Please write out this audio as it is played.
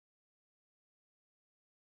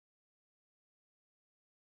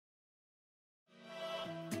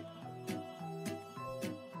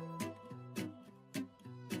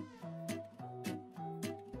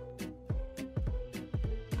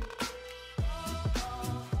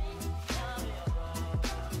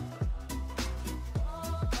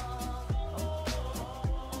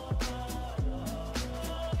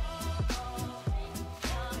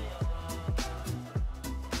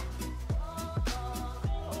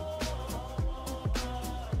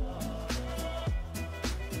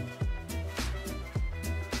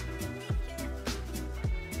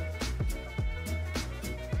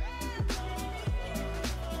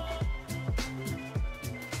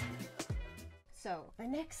So the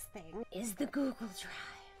next thing is the Google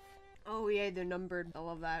Drive. Oh yeah, they're numbered. I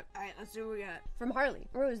love that. Alright, let's see what we got. From Harley.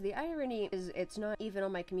 Rose, the irony is it's not even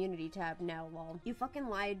on my community tab now, lol. You fucking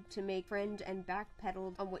lied to make friend and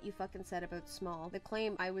backpedaled on what you fucking said about Small. The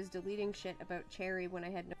claim I was deleting shit about Cherry when I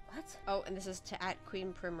had no— What? Oh, and this is to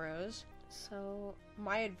 @QueenPrimrose. So,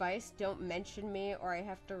 my advice, don't mention me or I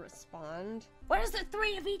have to respond. What is the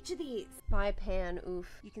 3 of each of these? My pan, oof.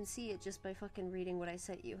 You can see it just by fucking reading what I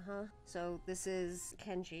sent you, huh? So, this is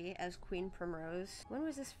Kenji as Queen Primrose. When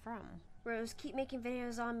was this from? Rose, keep making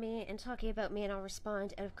videos on me and talking about me and I'll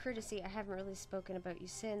respond. Out of courtesy, I haven't really spoken about you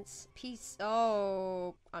since. Peace.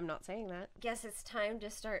 Oh, I'm not saying that. Guess it's time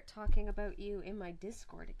to start talking about you in my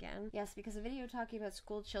Discord again. Yes, because a video talking about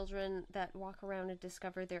school children that walk around and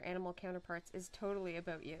discover their animal counterparts is totally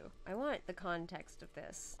about you. I want the context of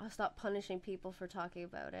this. I'll stop punishing people for talking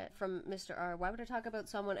about it. From Mr. R, why would I talk about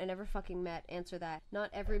someone I never fucking met? Answer that.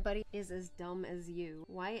 Not everybody is as dumb as you.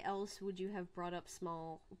 Why else would you have brought up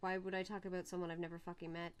Small? Why would I talk about someone I've never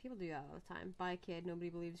fucking met? People do that all the time. Bye, kid. Nobody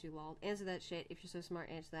believes you, lol. Answer that shit. If you're so smart,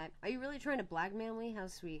 answer that. Are you really trying to blackmail me? How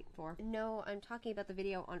sweet. 4. No, I'm talking about the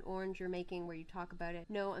video on Orange you're making where you talk about it.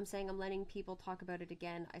 No, I'm saying I'm letting people talk about it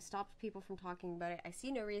again. I stopped people from talking about it. I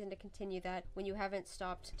see no reason to continue that when you haven't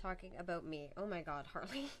stopped talking about me. Oh my god,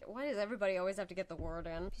 Harley. Why does everybody always have to get the word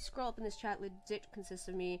in? If you scroll up in this chat, legit consists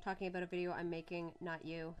of me talking about a video I'm making, not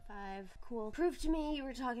you. 5. Cool. Prove to me you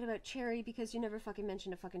were talking about Cherry because you never fucking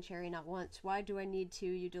mentioned a fucking Cherry, not once. Why do I need to?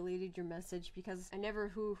 You deleted your message because I never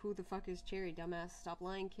who the fuck is Cherry, dumbass. Stop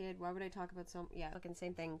lying, kid. Why would I talk about some— yeah, fucking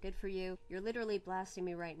same thing. Good for you. You're literally blasting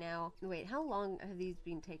me right now. Wait, how long have these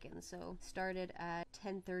been taken? So, started at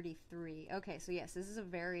 10:33. Okay, so yes, this is a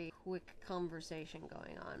very quick conversation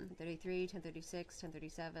going on. 33, 10:36,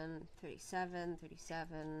 10:37, 37,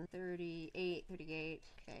 37, 38, 38.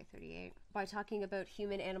 Okay, 38. By talking about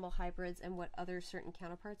human-animal hybrids and what other certain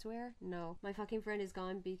counterparts wear? No. My fucking friend is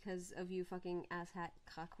gone because of you fucking asshat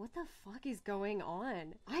cuck. What the fuck is going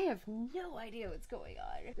on? I have no idea what's going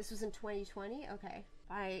on. This was in 2020? Okay.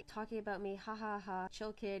 By talking about me, ha ha ha.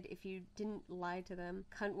 Chill, kid. If you didn't lie to them.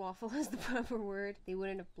 Cunt waffle is the proper word. They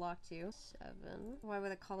wouldn't have blocked you. 7. Why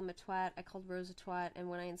would I call them a twat? I called Rose a twat, and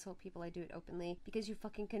when I insult people, I do it openly. Because you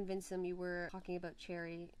fucking convinced them you were talking about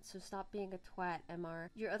Cherry. So stop being a twat, MR.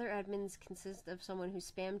 Your other admins consist of someone who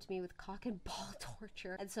spammed me with cock and ball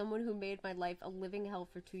torture, and someone who made my life a living hell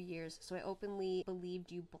for 2 years, so I openly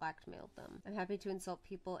believed you blackmailed them. I'm happy to insult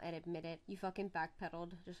people and admit it. You fucking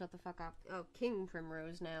backpedaled. Just shut the fuck up. Oh, King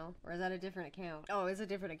Primrose now. Or is that a different account? Oh, it's a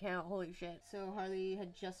different account. Holy shit. So Harley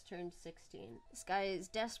had just turned 16. This guy is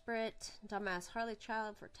desperate. Dumbass Harley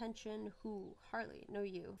child for attention. Who? Harley. No,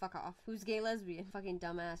 you. Fuck off. Who's gay lesbian? Fucking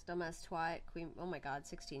dumbass. Dumbass twat. Queen. Oh my god,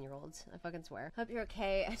 16-year-olds. I fucking swear. Hope you're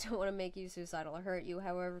okay. I don't want to make you suicidal or hurt you.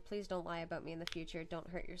 However, please don't lie about me in the future. Don't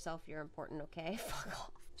hurt yourself. You're important, okay? Fuck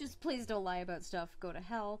off. Just please don't lie about stuff. Go to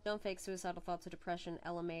hell. Don't fake suicidal thoughts or depression.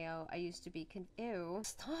 LMAO. I used to be Ew.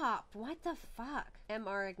 Stop. What the fuck?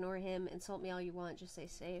 MR, ignore him. Insult me all you want. Just stay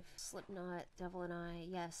safe. Slipknot. Devil and I.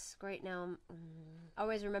 Yes. Great now.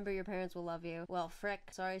 Always remember your parents will love you. Well, frick.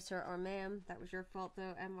 Sorry, sir or ma'am. That was your fault,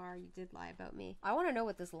 though. MR, you did lie about me. I want to know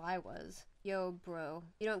what this lie was. Yo, bro.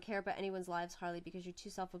 You don't care about anyone's lives, Harley, because you're too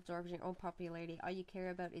self-absorbed in your own popularity. All you care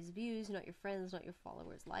about is views, not your friends, not your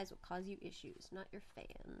followers. Lies will cause you issues, not your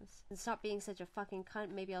fans. And stop being such a fucking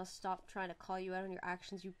cunt. Maybe I'll stop trying to call you out on your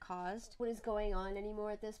actions you caused. What is going on anymore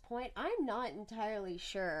at this point? I'm not entirely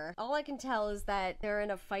sure. All I can tell is that they're in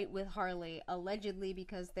a fight with Harley, allegedly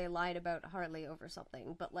because they lied about Harley over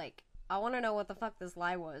something. But, like, I want to know what the fuck this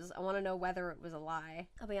lie was. I want to know whether it was a lie.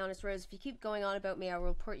 I'll be honest, Rose, if you keep going on about me, I will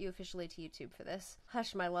report you officially to YouTube for this.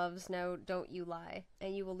 Hush, my loves, no, don't you lie.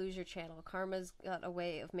 And you will lose your channel. Karma's got a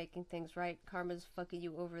way of making things right. Karma's fucking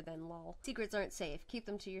you over then, lol. Secrets aren't safe. Keep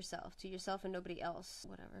them to yourself and nobody else.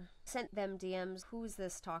 Whatever. Sent them DMs. Who is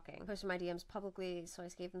this talking? Posted my DMs publicly, so I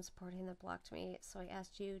gave them support and they blocked me. So I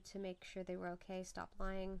asked you to make sure they were okay. Stop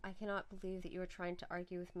lying. I cannot believe that you are trying to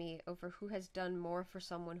argue with me over who has done more for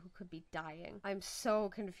someone who could be dying. I'm so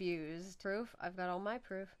confused. Proof? I've got all my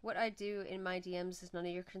proof. What I do in my DMs is none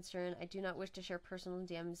of your concern. I do not wish to share personal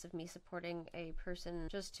DMs of me supporting a person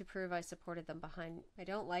just to prove I supported them behind. I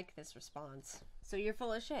don't like this response. So you're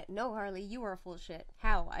full of shit. No, Harley, you are full of shit.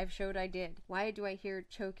 How? I've showed I did. Why do I hear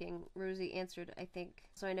choking? Rosie answered, I think.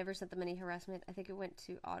 So I never sent them any harassment. I think it went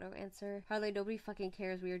to auto answer. Harley, nobody fucking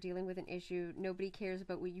cares. We are dealing with an issue. Nobody cares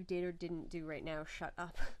about what you did or didn't do right now. Shut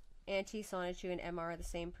up. Sonichu and MR are the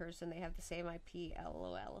same person. They have the same IP,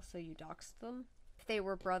 LOL. So you doxed them? If they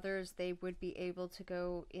were brothers, they would be able to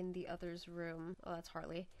go in the other's room. Oh, that's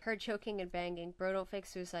Harley. Heard choking and banging. Bro, don't fake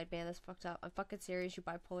suicide, man. That's fucked up. I'm fucking serious, you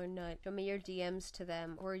bipolar nut. Show me your DMs to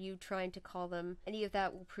them, or are you trying to call them? Any of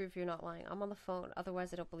that will prove you're not lying. I'm on the phone.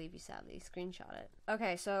 Otherwise, I don't believe you, sadly. Screenshot it.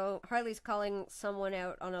 Okay, so Harley's calling someone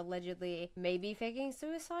out on allegedly maybe faking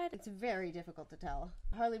suicide? It's very difficult to tell.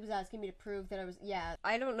 Harley was asking me to prove that I was... Yeah,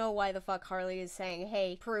 I don't know why the fuck Harley is saying,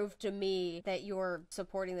 hey, prove to me that you're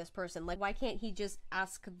supporting this person. Like, why can't he just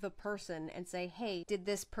ask the person and say, hey, did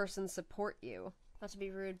this person support you? Not to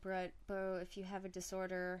be rude, but if you have a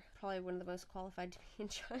disorder, probably one of the most qualified to be in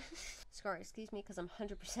charge. Sorry, excuse me, because I'm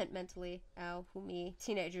 100% mentally. Ow, who me?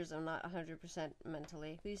 Teenagers, I'm not 100%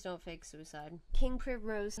 mentally. Please don't fake suicide. King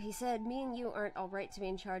Primrose, he said, me and you aren't alright to be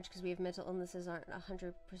in charge because we have mental illnesses aren't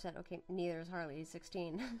 100% okay. Neither is Harley, he's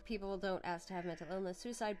 16. People don't ask to have mental illness.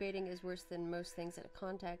 Suicide baiting is worse than most things in a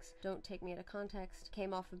context. Don't take me out of context.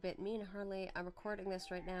 Came off a bit mean, Harley. I'm recording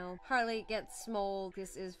this right now. Harley gets smole.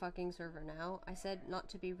 This is fucking server now. I said not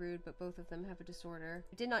to be rude, but both of them have a disorder.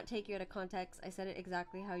 I did not take you out of context. I said it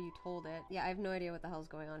exactly how you told it. Yeah, I have no idea what the hell's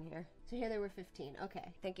going on here. So here they were 15.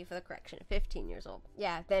 Okay, thank you for the correction. 15 years old.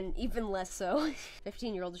 Yeah, then even less so.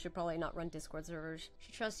 15-year-olds should probably not run Discord servers.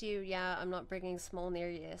 She trusts you. Yeah, I'm not bringing small near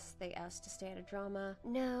yes. They asked to stay out of drama.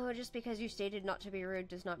 No, just because you stated not to be rude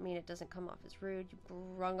does not mean it doesn't come off as rude. You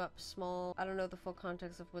brung up small. I don't know the full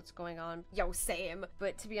context of what's going on. Yo, same.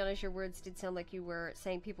 But to be honest, your words did sound like you were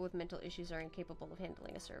saying people with mental issues are incapable of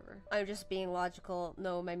handling a server. I'm just being logical.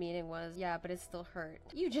 No, my meaning was, yeah, but it still hurt.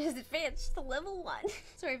 You just advanced to level 1.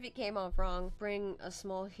 Sorry if it came off wrong. Bring a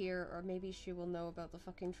small here, or maybe she will know about the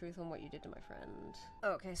fucking truth on what you did to my friend.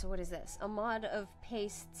 Okay, so what is this? A mod of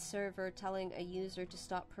Paste server telling a user to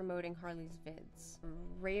stop promoting Harley's vids.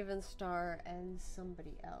 Ravenstar and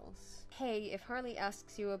somebody else. Hey, if Harley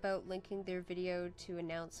asks you about linking their video to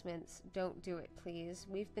announcements, don't do it, please.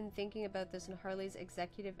 We've been thinking about this in Harley's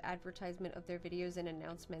executive advertisement of their videos and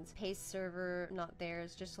announcements. Paste server, not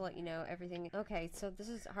theirs, just to let you know everything. Okay, so this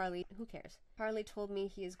is Harley. Who cares? Harley told me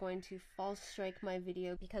he is going to false strike my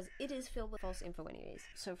video because it is filled with false info anyways.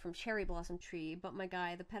 So from Cherry Blossom Tree, but my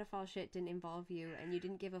guy, the pedophile shit didn't involve you and you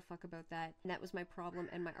didn't give a fuck about that. And that was my problem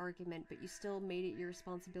and my argument, but you still made it your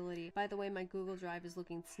responsibility. By the way, my Google Drive is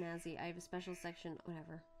looking snazzy. I have a special section,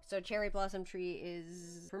 whatever. So Cherry Blossom Tree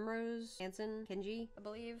is Primrose, Hanson, Kenji, I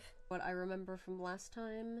believe. What I remember from last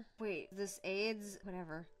time. Wait, this AIDS?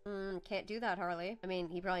 Whatever. Can't do that, Harley. I mean,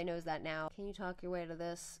 he probably knows that now. Can you talk your way to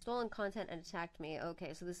this? Stolen content and attacked me.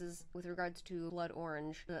 Okay, so this is with regards to Blood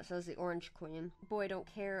Orange. That says the Orange Queen. Boy, don't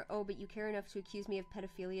care. Oh, but you care enough to accuse me of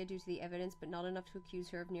pedophilia due to the evidence, but not enough to accuse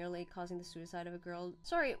her of nearly causing the suicide of a girl.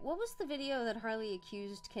 Sorry, what was the video that Harley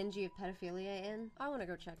accused Kenji of pedophilia in? I want to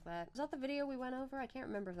go check that. Was that the video we went over? I can't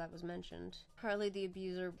remember if that was mentioned. Harley the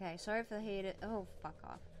abuser. Okay, sorry for the hate. Oh, fuck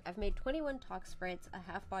off. I've made 21 talk sprites, a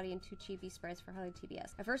half body, and 2 chibi sprites for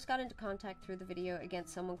HarleyTBS. I first got into contact through the video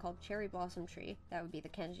against someone called Cherry Blossom Tree. That would be the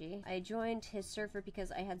Kenji. I joined his server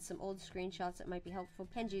because I had some old screenshots that might be helpful.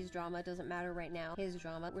 Kenji's drama doesn't matter right now. His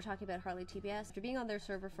drama. We're talking about HarleyTBS. After being on their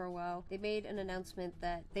server for a while, they made an announcement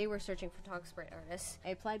that they were searching for talk sprite artists. I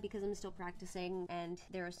applied because I'm still practicing, and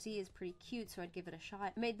their OC is pretty cute, so I'd give it a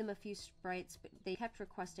shot. I made them a few sprites, but they kept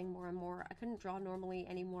requesting more and more. I couldn't draw normally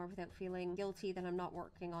anymore without feeling guilty that I'm not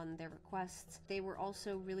working on their requests. They were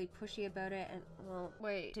also really pushy about it, and well,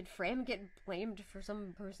 wait, did Fram get blamed for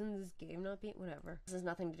some person's game not being? Whatever. This has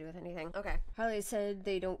nothing to do with anything. Okay. Harley said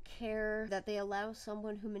they don't care that they allow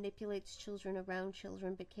someone who manipulates children around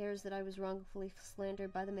children, but cares that I was wrongfully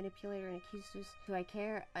slandered by the manipulator and accusers. Do I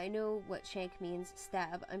care? I know what shank means.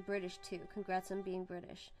 Stab. I'm British too. Congrats on being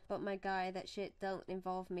British. But my guy, that shit don't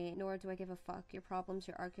involve me, nor do I give a fuck. Your problem's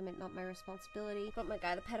your argument, not my responsibility. But my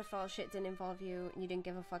guy, the pedophile shit didn't involve you, and you didn't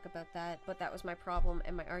give a fuck about that. But that was my problem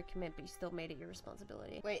and my argument, but you still made it your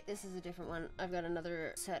responsibility. Wait, this is a different one. I've got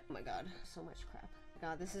another set. Oh my god, so much crap.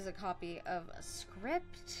 God, this is a copy of a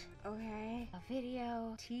script. Okay. A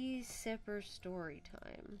video.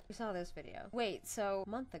 TeaSipperStoryTime. We saw this video. Wait, so a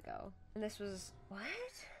month ago. And this was, what?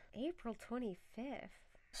 April 25th.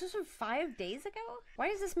 This was from 5 days ago? Why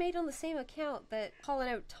is this made on the same account that calling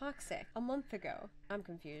out Toxic a month ago? I'm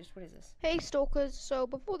confused. What is this? Hey stalkers, so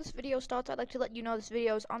before this video starts, I'd like to let you know this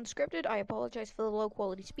video is unscripted. I apologize for the low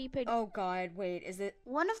quality speed paint. Oh god, wait, is it?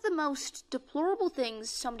 One of the most deplorable things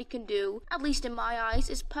somebody can do, at least in my eyes,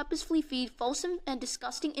 is purposefully feed false and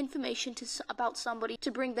disgusting information about somebody to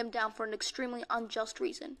bring them down for an extremely unjust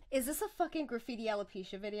reason. Is this a fucking Graffiti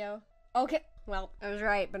Alopecia video? Okay, well, I was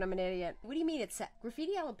right, but I'm an idiot. What do you mean it's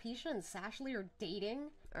Graffiti Alopecia and Sashley are dating?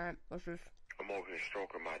 Alright, let's just... I'm over here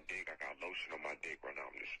stroking my dick. I got lotion on my dick right now.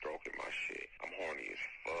 I'm just stroking my shit. I'm horny as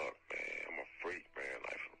fuck, man. I'm a freak, man.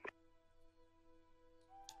 Like, for real.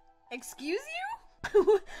 Excuse you?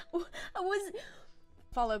 I was...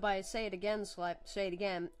 Followed by, say it again, slut. Say it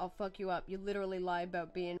again. I'll fuck you up. You literally lie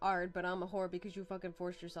about being hard, but I'm a whore because you fucking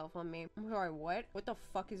forced yourself on me. I'm sorry, what? What the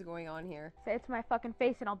fuck is going on here? Say it to my fucking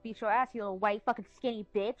face and I'll beat your ass, you little white fucking skinny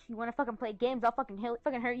bitch. You wanna fucking play games, I'll fucking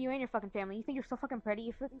hurt you and your fucking family. You think you're so fucking pretty?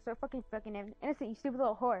 You're so fucking innocent, you stupid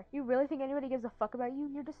little whore. You really think anybody gives a fuck about you?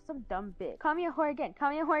 You're just some dumb bitch. Call me a whore again. Call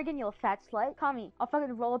me a whore again, you little fat slut. Call me. I'll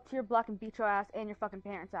fucking roll up to your block and beat your ass and your fucking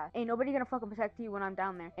parents' ass. Ain't nobody gonna fucking protect you when I'm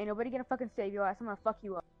down there. Ain't nobody gonna fucking save your ass. I'm gonna fuck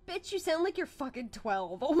you up. Bitch, you sound like you're fucking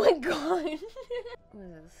 12. Oh my god. What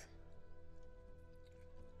is this?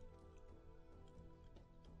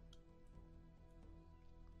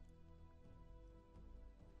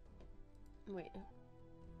 Wait.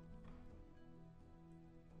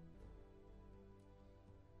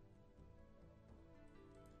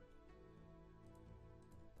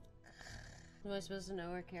 Am I supposed to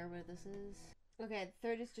know or care what this is? Okay, the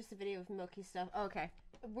third is just a video of milky stuff. Oh, okay.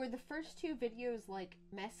 Were the first two videos like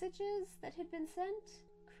messages that had been sent?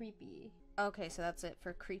 Creepy. Okay, so that's it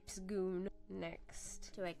for CreepsGoon.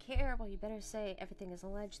 Next. Do I care? Well, you better say everything is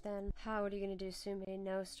alleged then. How, what are you gonna do? Sue me?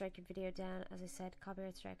 No, strike your video down. As I said,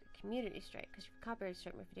 copyright strike, community strike. Because you copyright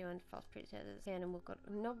strike my video on false pretenses. And we'll go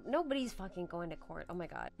to, nobody's fucking going to court. Oh my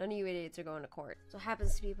god. None of you idiots are going to court. So it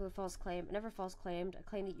happens to people who false claim. Never false claimed. I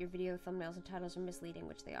claim that your video thumbnails and titles are misleading,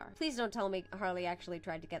 which they are. Please don't tell me Harley actually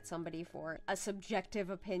tried to get somebody for a subjective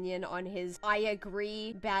opinion on his, I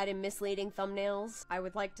agree, bad and misleading thumbnails. I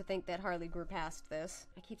would like to think that Harley grew past this.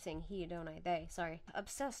 I keep saying he, don't I? They, sorry.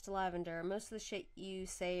 Obsessed Lavender. Most of the shit you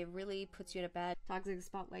say really puts you in a bad toxic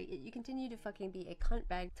spotlight, yet you continue to fucking be a cunt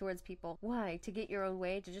bag towards people. Why? To get your own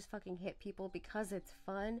way? To just fucking hit people because it's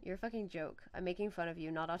fun? You're a fucking joke. I'm making fun of you,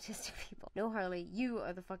 not autistic people. No, Harley, you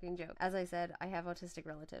are the fucking joke. As I said, I have autistic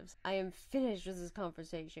relatives. I am finished with this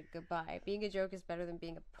conversation. Goodbye. Being a joke is better than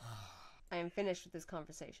being a... I am finished with this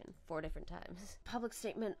conversation 4 different times. Public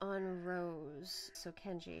statement on Rose. So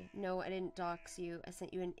Kenji, no, I didn't dox you. I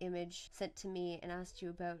sent you an image sent to me and asked you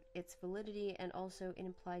about its validity, and also it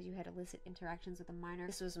implied you had illicit interactions with a minor.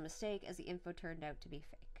 This was a mistake as the info turned out to be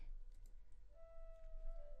fake.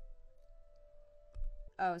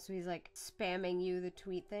 Oh, so he's like spamming you the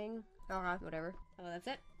tweet thing? Okay, whatever. Oh, that's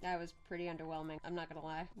it? That was pretty underwhelming. I'm not gonna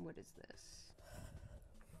lie. What is this?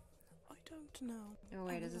 Don't know. Oh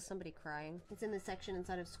wait, is this somebody crying? It's in the section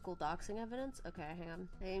inside of school doxing evidence? Okay, hang on.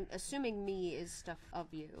 I'm assuming me is stuff of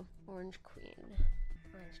you. Orange Queen.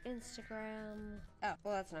 Orange Instagram. Oh,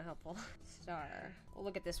 well that's not helpful. Star. Well,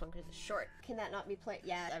 look at this one because it's short. Can that not be played?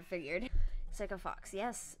 Yeah, I figured. Psycho Fox.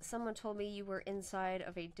 Yes, someone told me you were inside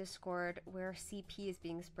of a Discord where CP is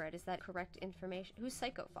being spread. Is that correct information? Who's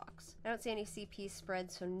Psycho Fox? I don't see any CP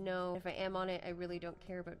spread, so no. If I am on it, I really don't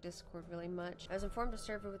care about Discord really much. I was informed a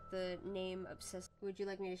server with the name Obsessed. Would you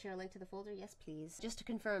like me to share a link to the folder? Yes, please. Just to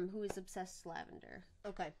confirm, who is Obsessed Lavender?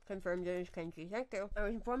 Okay, confirmed it is Kenji. Thank you. I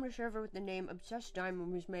was informed a server with the name Obsessed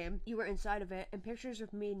Diamond was made. You were inside of it, and pictures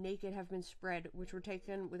of me naked have been spread, which were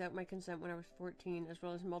taken without my consent when I was 14, as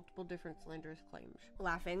well as multiple different slanderous claims.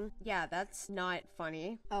 Laughing. Yeah, that's not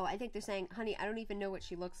funny. Oh, I think they're saying, honey, I don't even know what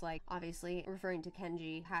she looks like. Obviously, referring to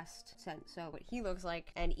Kenji, past tense, so what he looks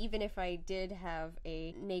like. And even if I did have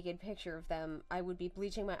a naked picture of them, I would be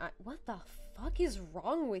bleaching my eye. What the fuck is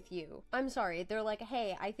wrong with you? I'm sorry. They're like,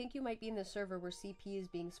 hey, I think you might be in the server where CP is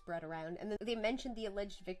being spread around. And then they mentioned the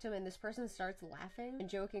alleged victim, and this person starts laughing and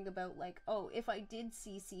joking about like, oh, if I did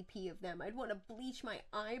see CP of them, I'd want to bleach my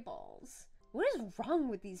eyeballs. What is wrong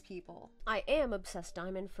with these people? I am Obsessed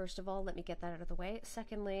Diamond, first of all. Let me get that out of the way.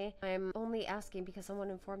 Secondly, I'm only asking because someone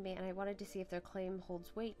informed me and I wanted to see if their claim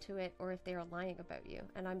holds weight to it or if they are lying about you.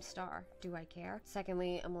 And I'm Star. Do I care?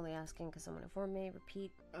 Secondly, I'm only asking because someone informed me.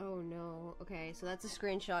 Repeat. Oh no. Okay, so that's a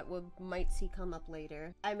screenshot we might see come up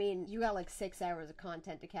later. I mean, you got like 6 hours of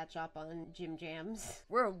content to catch up on Gym Jams.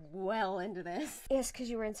 We're well into this. Yes, because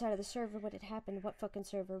you were inside of the server. What had happened? What fucking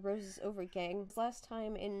server? Rose's Over Gang. Last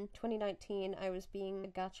time in 2019, I was being a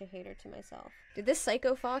gacha hater to myself. Did this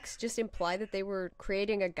Psycho Fox just imply that they were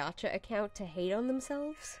creating a gacha account to hate on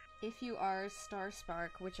themselves? If you are Star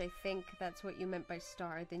Spark, which I think that's what you meant by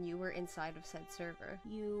Star, then you were inside of said server.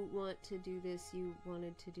 You want to do this, you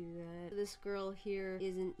wanted to do that. This girl here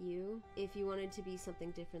isn't you. If you wanted to be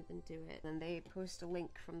something different, then do it. Then they post a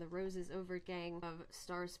link from the Roses Over gang of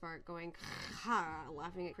Star Spark going, ha,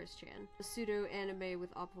 laughing at Chris Chan. A pseudo anime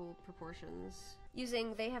with awful proportions.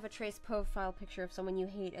 Using they have a trace profile picture of someone you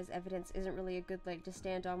hate as evidence isn't really a good leg to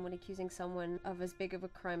stand on when accusing someone of as big of a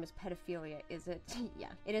crime as pedophilia, is it? Yeah.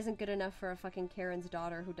 It isn't good enough for a fucking Karen's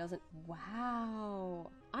daughter who doesn't—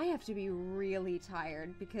 Wow. I have to be really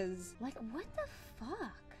tired because, like, what the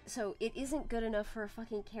fuck? So, it isn't good enough for a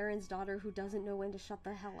fucking Karen's daughter who doesn't know when to shut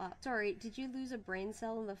the hell up. Sorry, did you lose a brain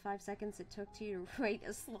cell in the 5 seconds it took to you to write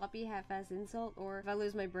a sloppy half-ass insult? Or if I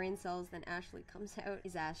lose my brain cells, then Ashley comes out.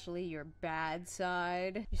 Is Ashley your bad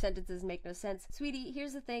side? Your sentences make no sense. Sweetie,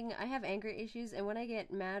 here's the thing. I have anger issues, and when I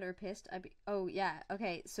get mad or pissed, Oh, yeah.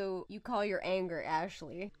 Okay, so you call your anger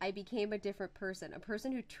Ashley. I became a different person. A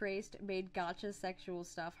person who traced, made gotcha sexual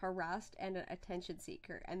stuff, harassed, and an attention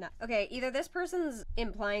seeker. And that— Okay, either this person's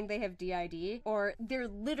implying they have DID, or they're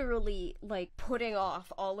literally, like, putting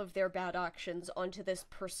off all of their bad actions onto this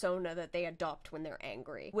persona that they adopt when they're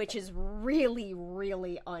angry, which is really,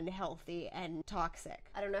 really unhealthy and toxic.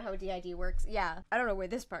 I don't know how DID works. Yeah, I don't know where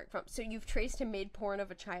this part from. So you've traced and made porn of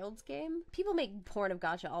a child's game? People make porn of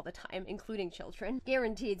gotcha all the time, including children.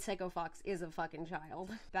 Guaranteed Psycho Fox is a fucking child.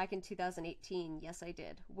 Back in 2018, yes I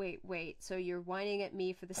did. Wait, so you're whining at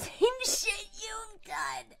me for the same shit you've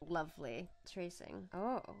done? Lovely. Tracing.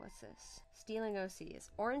 Oh, what's this? Stealing OCs.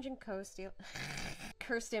 Orange and Co. steal—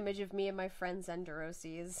 Cursed image of me and my friends Ender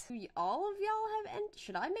OCs. All of y'all have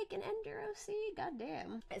should I make an Ender OC?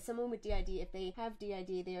 Goddamn. As someone with DID, if they have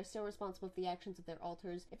DID, they are still responsible for the actions of their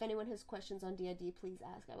alters. If anyone has questions on DID, please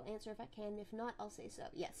ask. I will answer if I can. If not, I'll say so.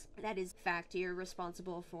 Yes, that is fact. You're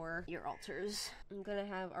responsible for your alters. I'm gonna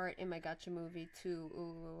have art in my gotcha movie too.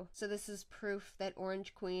 Ooh. So this is proof that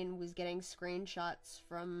Orange Queen was getting screenshots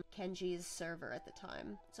from Kenji's server at the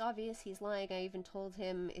time. It's obvious he's lying. I even told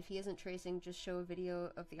him if he isn't tracing, just show a video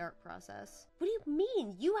of the art process. What do you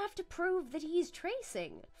mean? You have to prove that he's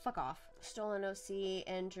tracing. Fuck off. Stolen OC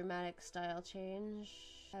and dramatic style change.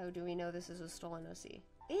 How do we know this is a stolen OC?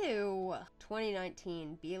 Ew.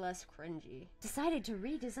 2019. Be less cringy. Decided to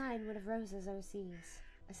redesign one of Rose's OCs.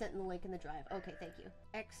 I sent in the link in the drive. Okay, thank you.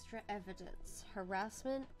 Extra evidence.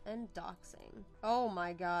 Harassment and doxing. Oh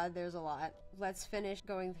my god, there's a lot. Let's finish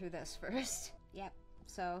going through this first. Yep.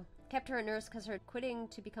 So, kept her a nurse because her quitting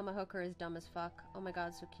to become a hooker is dumb as fuck. Oh my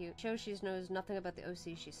god, so cute. Shows she knows nothing about the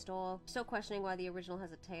OC she stole. Still questioning why the original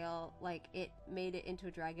has a tail. Like, it made it into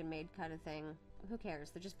a Dragon Maid kind of thing. Who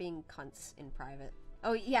cares? They're just being cunts in private.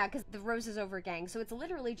 Oh yeah, because the Roses Over gang. So it's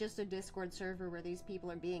literally just a Discord server where these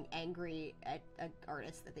people are being angry at an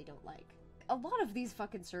artist that they don't like. A lot of these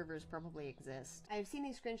fucking servers probably exist. I've seen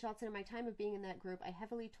these screenshots, and in my time of being in that group, I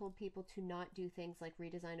heavily told people to not do things like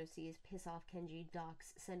redesign OCs, piss off Kenji,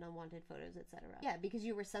 dox, send unwanted photos, etc. Yeah, because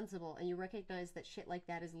you were sensible, and you recognize that shit like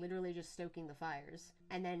that is literally just stoking the fires,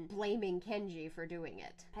 and then blaming Kenji for doing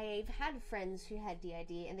it. I've had friends who had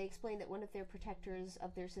DID, and they explained that one of their protectors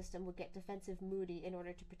of their system would get defensive moody in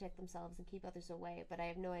order to protect themselves and keep others away, but I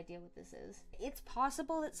have no idea what this is. It's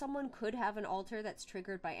possible that someone could have an alter that's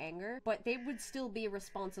triggered by anger, but they would still be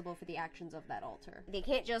responsible for the actions of that alter. They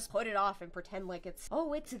can't just put it off and pretend like it's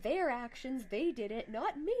their actions, they did it,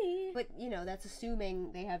 not me. But, you know, that's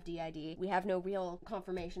assuming they have DID. We have no real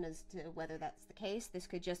confirmation as to whether that's the case. This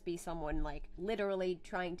could just be someone, like, literally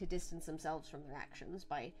trying to distance themselves from their actions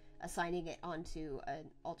by assigning it onto an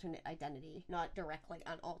alternate identity, not directly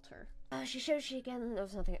an alter. She again, there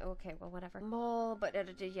was nothing. Okay, well, whatever. Mole, but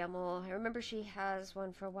yeah, mole. I remember she has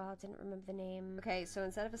one for a while, didn't remember the name. Okay, so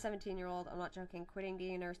instead of a 17-year-old, I'm not joking, quitting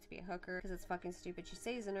being a nurse to be a hooker, because it's fucking stupid. She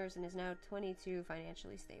stays a nurse and is now 22,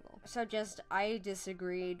 financially stable. So I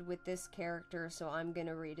disagreed with this character, so I'm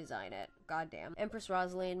gonna redesign it. Goddamn. Empress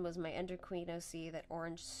Rosaline was my Ender Queen OC that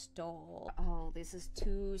Orange stole. Oh, this is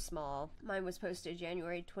too small. Mine was posted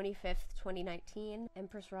January 25th, 2019.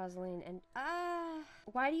 Empress Rosaline and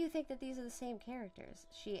why do you think that these are the same characters?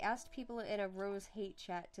 She asked people in a Rose hate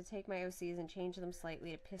chat to take my OCs and change them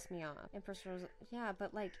slightly to piss me off. Empress Rose, yeah,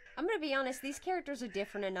 but like, I'm gonna be honest, these characters are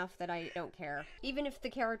different enough that I don't care. Even if the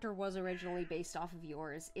character was originally based off of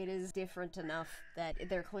yours, it is different enough that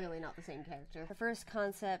they're clearly not the same character. The first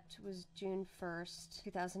concept was June 1st,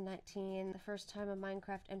 2019. The first time a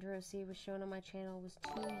Minecraft Ender OC was shown on my channel was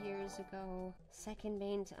 2 years ago. Second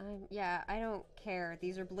main time, yeah, I don't care.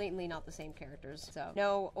 These are blatantly not the same characters, so.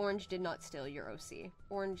 No, Orange did not steal your OC.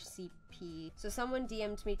 Orange CP. So someone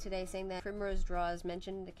DM'd me today saying that Primrose Draws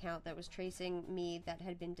mentioned an account that was tracing me that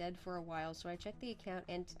had been dead for a while, so I checked the account,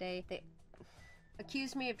 and today they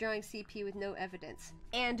accused me of drawing CP with no evidence.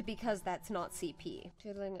 And because that's not CP.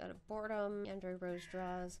 Doodling out of boredom, Android Rose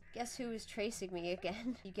Draws. Guess who is tracing me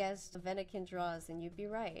again? You guessed Venican Draws, and you'd be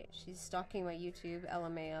right. She's stalking my YouTube,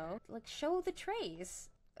 LMAO. Like, show the trace.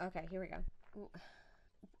 Okay, here we go. Ooh.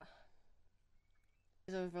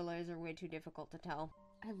 These overlays are way too difficult to tell.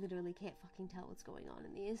 I literally can't fucking tell what's going on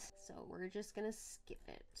in these, so we're just gonna skip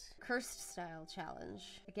it. Cursed style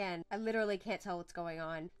challenge. Again, I literally can't tell what's going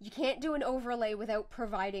on. You can't do an overlay without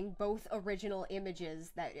providing both original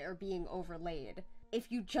images that are being overlaid.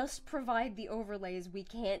 If you just provide the overlays, we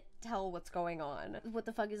can't tell what's going on. What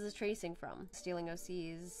the fuck is this tracing from? Stealing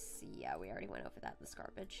OCs, yeah, we already went over that, this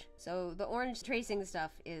garbage. So the orange tracing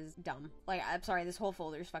stuff is dumb. Like, I'm sorry, this whole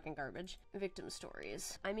folder is fucking garbage. Victim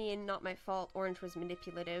stories. I mean, not my fault, orange was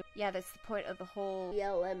manipulative. Yeah, that's the point of the whole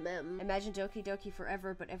LMM. Imagine Doki Doki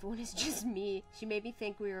forever, but everyone is just me. She made me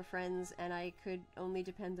think we were friends, and I could only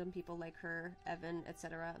depend on people like her, Evan,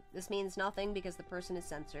 etc. This means nothing because the person is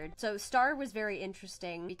censored. So Star was very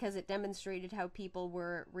interesting because it demonstrated how people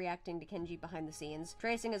were reacting to Kenji behind the scenes.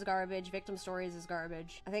 Tracing is garbage, victim stories is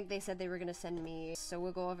garbage. I think they said they were gonna send me, so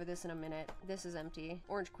we'll go over this in a minute. This is empty.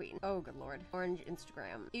 Orange Queen. Oh, good lord. Orange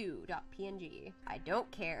Instagram. Ew.png. I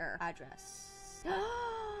don't care. Address.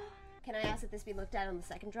 Can I ask that this be looked at on the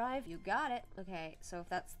second drive? You got it. Okay, so if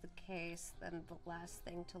that's the case, then the last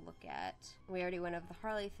thing to look at. We already went over the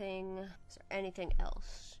Harley thing. Is there anything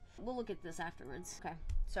else? We'll look at this afterwards. Okay.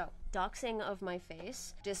 So, doxing of my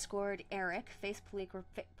face, Discord, Eric, face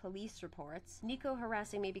police reports, Nico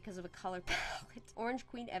harassing me because of a color palette, Orange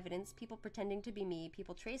Queen evidence, people pretending to be me,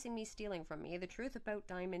 people tracing me, stealing from me, the truth about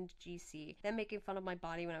Diamond GC, them making fun of my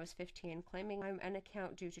body when I was 15, claiming I'm an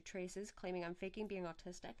account due to traces, claiming I'm faking being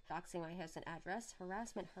autistic, doxing my house and address,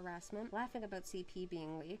 harassment, laughing about CP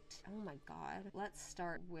being leaked. Oh my god. Let's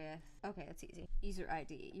start with, okay, that's easy. User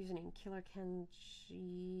ID, username Killer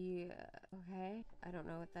Kenji, okay, I don't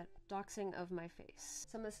know what that, doxing of my face.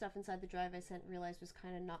 Some of the stuff inside the drive I sent realized was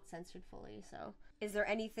kind of not censored fully, so. Is there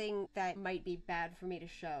anything that might be bad for me to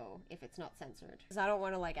show if it's not censored? Because I don't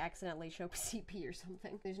want to like accidentally show CP or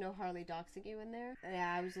something. There's no Harley doxing you in there?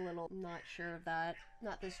 Yeah, I was a little not sure of that.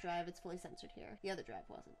 Not this drive, it's fully censored here. The other drive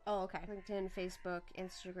wasn't. Oh, okay. LinkedIn, Facebook,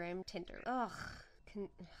 Instagram, Tinder. Ugh.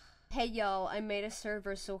 Hey y'all, I made a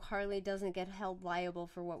server so Harley doesn't get held liable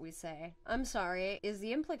for what we say. I'm sorry, is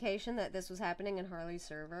the implication that this was happening in Harley's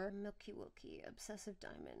server? Milky Wilkie, Obsessive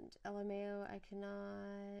Diamond, LMAO, I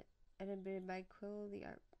cannot, edited by Quill, the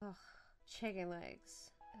art, ugh, chicken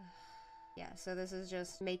legs. Ugh. Yeah, so this is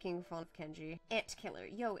just making fun of Kenji. Ant Killer.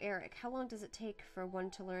 Yo, Eric, how long does it take for one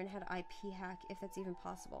to learn how to IP hack, if that's even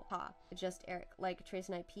possible? Ha. Just Eric. Like, trace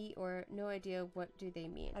an IP, or no idea what do they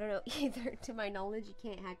mean? I don't know either. To my knowledge, you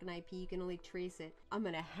can't hack an IP, you can only trace it. I'm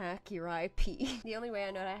gonna hack your IP. The only way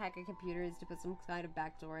I know how to hack a computer is to put some kind of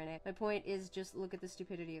backdoor in it. My point is just look at the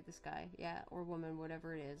stupidity of this guy. Yeah, or woman,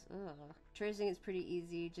 whatever it is. Ugh. Tracing is pretty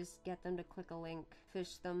easy. Just get them to click a link,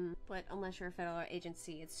 fish them. But unless you're a federal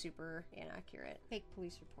agency, it's super inaccurate. Fake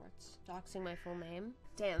police reports. Doxing my full name.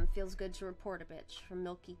 Damn, feels good to report a bitch from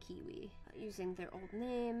Milky Kiwi. Using their old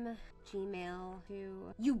name, Gmail,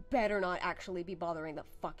 to... You better not actually be bothering the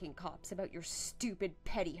fucking cops about your stupid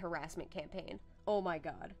petty harassment campaign. Oh my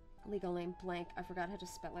god. Legal name blank. I forgot how to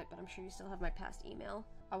spell it, but I'm sure you still have my past email.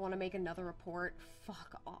 I want to make another report.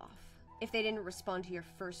 Fuck off. If they didn't respond to your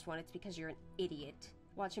first one, it's because you're an idiot.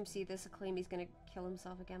 Watch him see this, claim he's gonna kill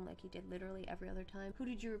himself again like he did literally every other time. Who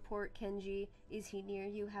did you report, Kenji? Is he near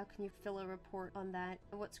you? How can you fill a report on that?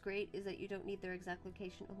 What's great is that you don't need their exact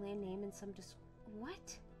location, only a name and some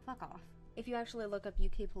What? Fuck off. If you actually look up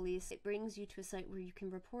UK police, it brings you to a site where you can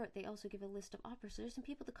report. They also give a list of officers and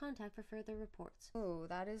people to contact for further reports. Oh,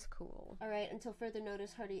 that is cool. Alright, until further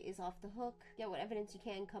notice, Hardy is off the hook. Get what evidence you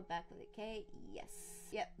can, come back with it, okay? Yes.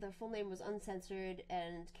 Yep, their full name was uncensored,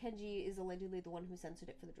 and Kenji is allegedly the one who censored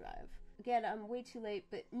it for the drive. Again, I'm way too late,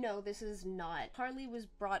 but no, this is not. Harley was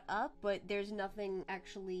brought up, but there's nothing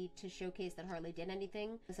actually to showcase that Harley did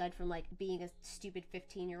anything, aside from, like, being a stupid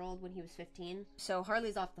 15-year-old when he was 15. So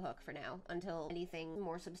Harley's off the hook for now, until anything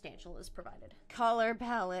more substantial is provided. Color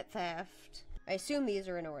palette theft. I assume these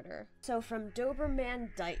are in order. So from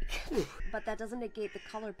Doberman Dyke, but that doesn't negate the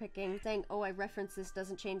color picking. Saying, oh, I referenced this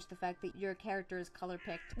doesn't change the fact that your character is color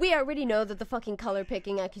picked. We already know that the fucking color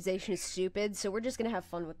picking accusation is stupid, so we're just gonna have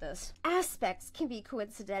fun with this. Aspects can be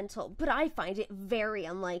coincidental, but I find it very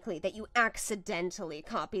unlikely that you accidentally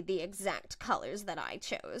copied the exact colors that I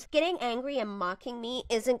chose. Getting angry and mocking me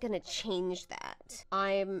isn't gonna change that.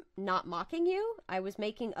 I'm not mocking you. I was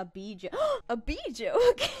making a bee joke. A bee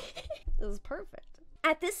joke? This is perfect.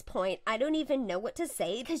 At this point, I don't even know what to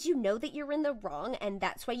say because you know that you're in the wrong and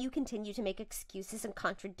that's why you continue to make excuses and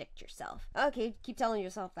contradict yourself. Okay, keep telling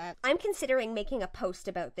yourself that. I'm considering making a post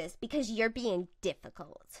about this because you're being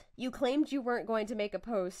difficult. You claimed you weren't going to make a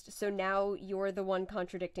post, so now you're the one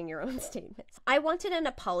contradicting your own statements. I wanted an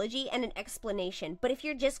apology and an explanation, but if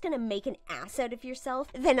you're just gonna make an ass out of yourself,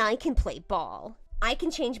 then I can play ball. I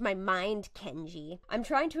can change my mind, Kenji. I'm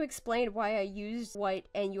trying to explain why I used white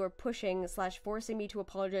and you're pushing / forcing me to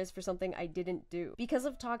apologize for something I didn't do. Because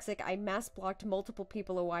of Toxic, I mass blocked multiple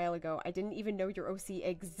people a while ago. I didn't even know your OC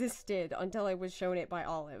existed until I was shown it by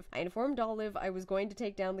Olive. I informed Olive I was going to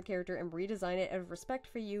take down the character and redesign it out of respect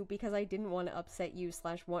for you because I didn't want to upset you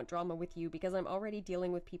 / want drama with you because I'm already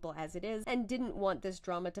dealing with people as it is and didn't want this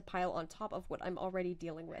drama to pile on top of what I'm already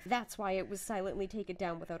dealing with. That's why it was silently taken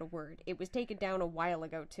down without a word. It was taken down a while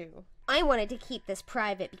ago too. I wanted to keep this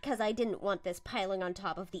private because I didn't want this piling on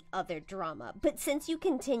top of the other drama, but since you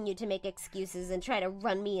continue to make excuses and try to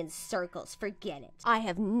run me in circles, forget it. I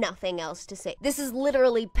have nothing else to say. This is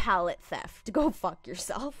literally palette theft. Go fuck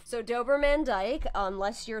yourself. So Doberman Dyke,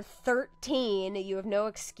 unless you're 13, you have no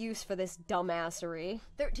excuse for this dumbassery.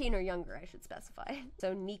 13 or younger, I should specify.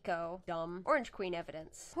 So Nico, dumb. Orange Queen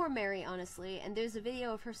evidence. Poor Mary, honestly, and there's a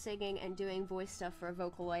video of her singing and doing voice stuff for a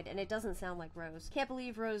Vocaloid, and it doesn't sound like Rose. Can't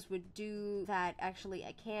believe Rose would do that. Actually,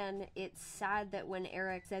 I can. It's sad that when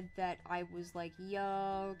Eric said that, I was like,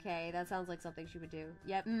 yo, okay, that sounds like something she would do.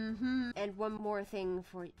 Yep. And one more thing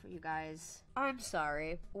for you guys. I'm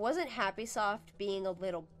sorry. Wasn't Happy Soft being a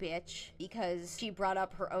little bitch because she brought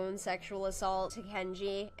up her own sexual assault to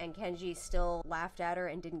Kenji and Kenji still laughed at her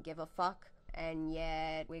and didn't give a fuck? And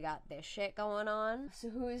yet we got this shit going on. So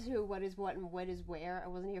who is who, what is what, and what is where? I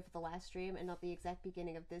wasn't here for the last stream and not the exact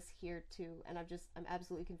beginning of this here too, and I'm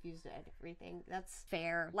absolutely confused at everything. That's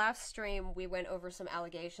fair. Last stream we went over some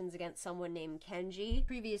allegations against someone named Kenji,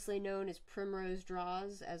 previously known as Primrose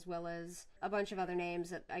Draws, as well as a bunch of other names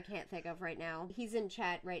that I can't think of right now. He's in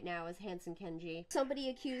chat right now as Handsome Kenji. Somebody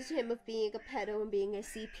accused him of being a pedo and being a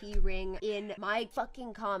CP ring in my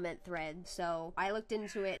fucking comment thread, so I looked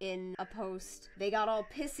into it in a post. They got all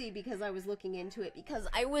pissy because I was looking into it because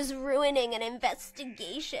I was ruining an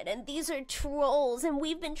investigation and these are trolls and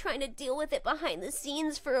we've been trying to deal with it behind the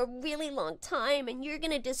scenes for a really long time and you're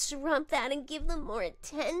gonna disrupt that and give them more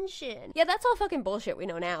attention. Yeah, that's all fucking bullshit we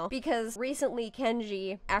know now, because recently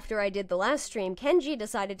Kenji, after I did the last stream, Kenji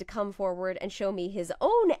decided to come forward and show me his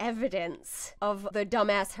own evidence of the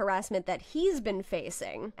dumbass harassment that he's been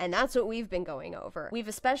facing, and that's what we've been going over. We've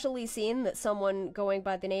especially seen that someone going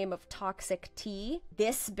by the name of Toxic T,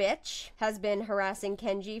 this bitch, has been harassing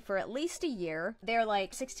Kenji for at least a year. They're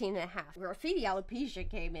like 16 and a half. Graffiti Alopecia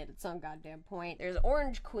came in at some goddamn point. There's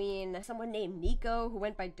Orange Queen, someone named Nico who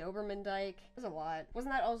went by Doberman Dyke. There's a lot.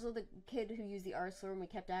 Wasn't that also the kid who used the R slur when we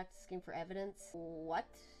kept asking for evidence? What?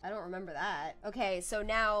 I don't remember that. Okay, so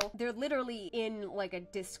now they're literally in like a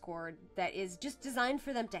Discord that is just designed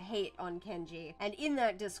for them to hate on Kenji. And in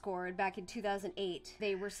that Discord, back in 2008,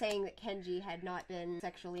 they were saying that Kenji had not been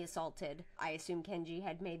sexually assaulted. I assume Kenji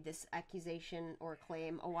had made this accusation or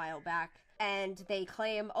claim a while back. And they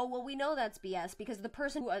claim, oh, well, we know that's BS because the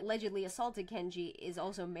person who allegedly assaulted Kenji is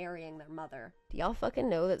also marrying their mother. Do y'all fucking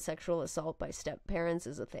know that sexual assault by step-parents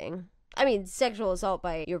is a thing? I mean, sexual assault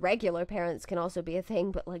by your regular parents can also be a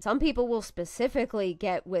thing, but like some people will specifically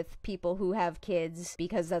get with people who have kids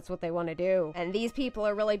because that's what they want to do. And these people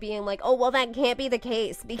are really being like, oh, well, that can't be the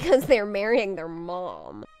case because they're marrying their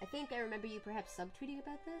mom. I think I remember you perhaps subtweeting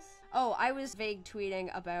about this. Oh, I was vague tweeting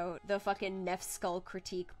about the fucking Neff Skull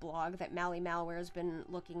critique blog that Mally Malware's been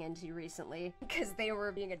looking into recently because they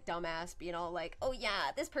were being a dumbass, being all like, oh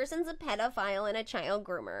yeah, this person's a pedophile and a child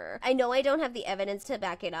groomer. I know I don't have the evidence to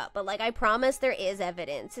back it up, but like I promise there is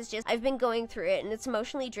evidence. It's just I've been going through it and it's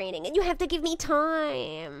emotionally draining and you have to give me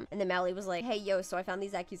time. And then Mally was like, hey yo, so I found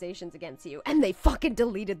these accusations against you, and they fucking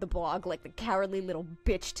deleted the blog like the cowardly little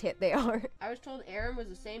bitch tit they are. I was told Aaron was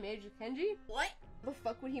the same age as Kenji? What? The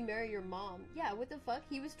fuck would he marry your mom? Yeah, what the fuck?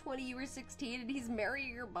 He was 20, you were 16, and he's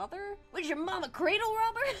marrying your mother? Was your mom a cradle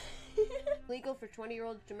robber? Legal for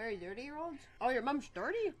 20-year-olds to marry 30-year-olds? Oh, your mom's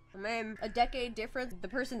 30? Man, a decade difference. The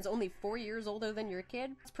person's only 4 years older than your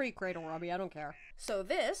kid? It's pretty cradle robby, I don't care. So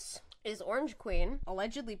this is Orange Queen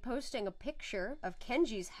allegedly posting a picture of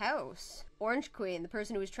Kenji's house. Orange Queen, the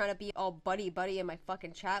person who was trying to be all buddy-buddy in my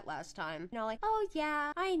fucking chat last time. You know, like, oh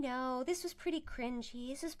yeah, I know, this was pretty cringy,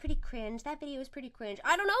 this was pretty cringe, that video was pretty cringe.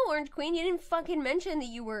 I don't know, Orange Queen, you didn't fucking mention that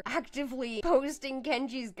you were actively posting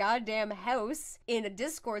Kenji's goddamn house in a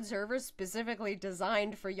Discord server specifically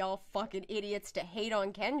designed for y'all fucking idiots to hate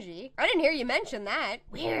on Kenji. I didn't hear you mention that.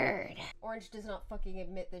 Weird. Orange does not fucking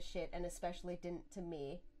admit this shit, and especially didn't to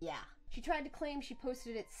me. Yeah. She tried to claim she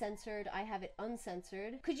posted it censored. I have it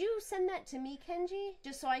uncensored. Could you send that to me, Kenji?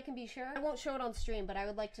 Just so I can be sure? I won't show it on stream, but I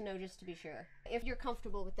would like to know just to be sure. If you're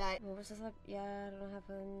comfortable with that. What was this like? Yeah, I don't have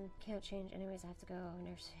one. Can't change. Anyways, I have to go.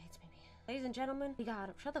 Nurse hates me. Ladies and gentlemen, we got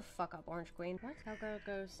him. Shut the fuck up, Orange Queen. What? Cowgirl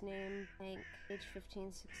ghost name, blank, age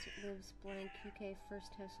 15, 16, lives, blank, UK,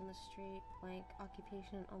 first house on the street, blank,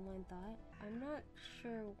 occupation and online thought. I'm not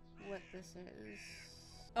sure what this is.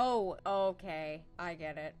 Oh, okay. I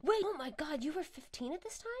get it. Wait, oh my god, you were 15 at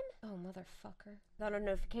this time? Oh, motherfucker. Got a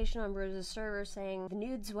notification on Rose's server saying the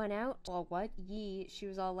nudes went out. Well, what? Yee. She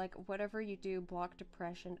was all like, whatever you do, block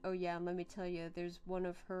depression. Oh yeah, let me tell you, there's one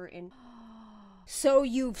of her in... So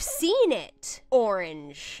you've seen it,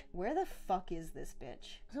 Orange. Where the fuck is this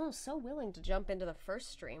bitch? I'm so willing to jump into the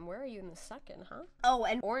first stream. Where are you in the second, huh? Oh,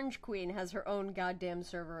 and Orange Queen has her own goddamn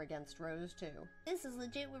server against Rose, too. This is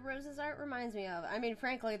legit what Rose's art reminds me of. I mean,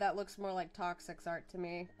 frankly, that looks more like Toxic's art to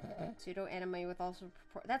me. Pseudo anime with also...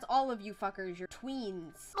 That's all of you fuckers, you're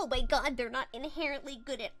tweens. Oh my god, they're not inherently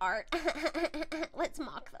good at art. Let's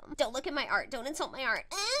mock them. Don't look at my art. Don't insult my art.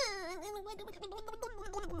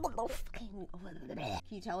 Can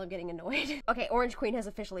you tell I'm getting annoyed? Okay, Orange Queen has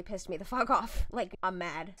officially pissed me the fuck off. Like, I'm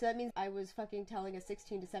mad. So that means I was fucking telling a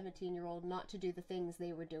 16 to 17-year-old not to do the things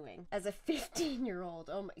they were doing. As a 15-year-old.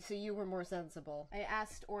 Oh my, so you were more sensible. I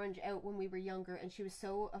asked Orange out when we were younger and she was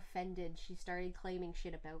so offended she started claiming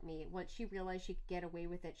shit about me. Once she realized she could get away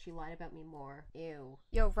with it, she lied about me more. Ew.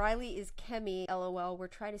 Yo, Riley is Kemi, lol. We're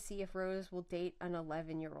trying to see if Rose will date an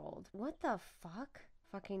 11-year-old. What the fuck?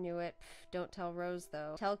 Fucking knew it. Pff, don't tell Rose,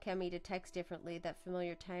 though. Tell Kemi to text differently. That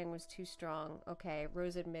familiar tang was too strong. Okay,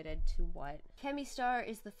 Rose admitted to what? Kemi Star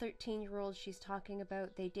is the 13-year-old she's talking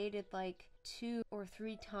about. They dated, like, 2 or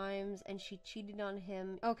 3 times and she cheated on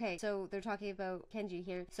him. Okay, so they're talking about Kenji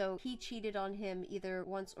here. So he cheated on him either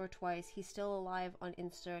once or twice. He's still alive on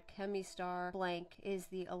Insta. Kemi Star blank is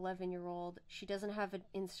the 11-year-old. She doesn't have an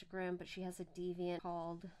Instagram, but she has a deviant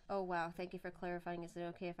called... Oh wow, thank you for clarifying. Is it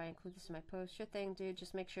okay if I include this in my post? Sure thing, dude.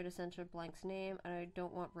 Just make sure to censor blank's name. I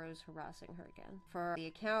don't want Rose harassing her again. For the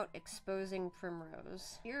account exposing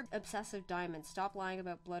Primrose. You're obsessive diamond. Stop lying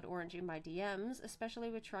about Blood Orange in my DMs, especially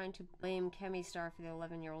with trying to blame Kemi Star for the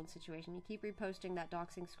 11-year-old situation. You keep reposting that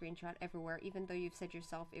doxing screenshot everywhere, even though you've said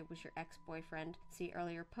yourself it was your ex-boyfriend. See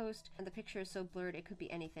earlier post, and the picture is so blurred it could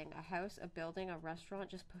be anything. A house, a building, a restaurant,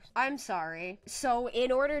 just post. I'm sorry. So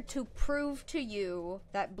in order to prove to you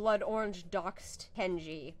that Blood Orange doxed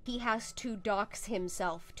Kenji, he has to dox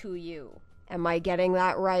himself to you. Am I getting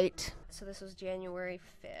that right? So this was January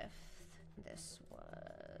 5th. This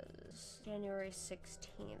was January 16th.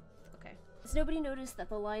 Okay. Has nobody noticed that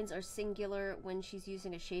the lines are singular when she's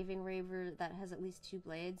using a shaving razor that has at least 2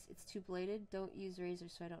 blades? It's 2-bladed. Don't use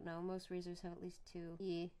razors, so I don't know. Most razors have at least 2.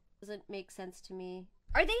 Yeah. Doesn't make sense to me.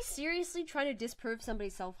 Are they seriously trying to disprove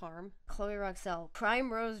somebody's self-harm? Chloe Roxelle.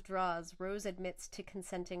 Prime Rose draws. Rose admits to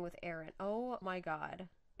consenting with Aaron. Oh my god.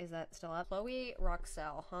 Is that still up? Chloe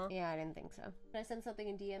Roxelle, huh? Yeah, I didn't think so. Did I send something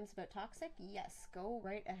in DMs about toxic? Yes, go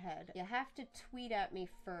right ahead. You have to tweet at me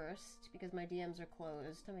first because my DMs are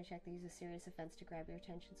closed. Let me check. They use a serious offense to grab your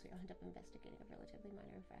attention, so you'll end up investigating a relatively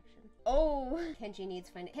minor infraction. Oh, Kenji needs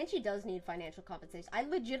Kenji does need financial compensation. I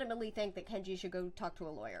legitimately think that Kenji should go talk to a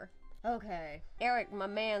lawyer. Okay. Eric, my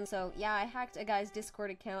man, so yeah, I hacked a guy's Discord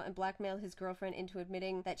account and blackmailed his girlfriend into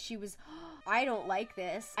admitting that she was... I don't like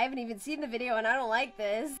this. I haven't even seen the video and I don't like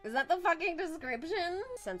this. Is that the fucking description?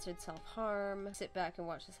 Censored self-harm. Sit back and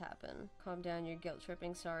watch this happen. Calm down, you're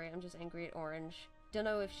guilt-tripping. Sorry, I'm just angry at Orange. Don't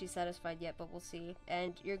know if she's satisfied yet, but we'll see.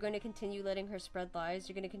 And you're going to continue letting her spread lies?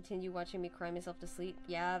 You're going to continue watching me cry myself to sleep?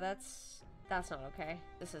 Yeah, that's not okay.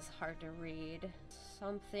 This is hard to read.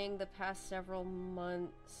 Something the past several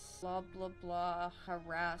months, blah blah blah,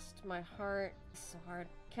 harassed my heart. So hard.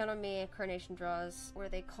 Count on me, Carnation draws, where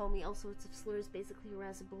they call me all sorts of slurs, basically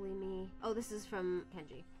harass and bully me. Oh, this is from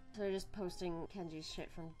Kenji. So they're just posting Kenji's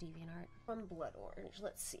shit from DeviantArt. From Blood Orange,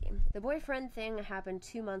 let's see. The boyfriend thing happened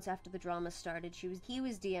 2 months after the drama started. He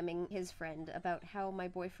was DMing his friend about how my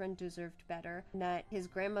boyfriend deserved better, and that his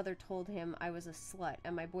grandmother told him I was a slut,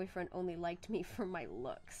 and my boyfriend only liked me for my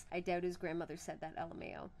looks. I doubt his grandmother said that,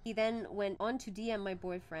 LMAO. He then went on to DM my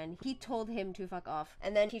boyfriend. He told him to fuck off,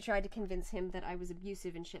 and then he tried to convince him that I was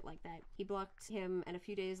abusive and shit like that. He blocked him, and a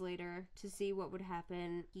few days later, to see what would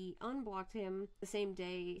happen, he unblocked him. The same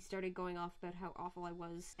day, started going off about how awful I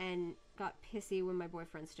was and got pissy when my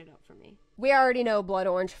boyfriend stood up for me. We already know Blood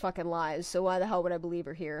Orange fucking lies, so why the hell would I believe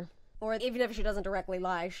her here? Or even if she doesn't directly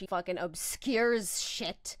lie, she fucking obscures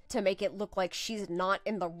shit to make it look like she's not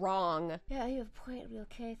in the wrong. Yeah, you have a point. It'll be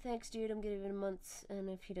okay. Thanks, dude. I'm gonna give it a month, and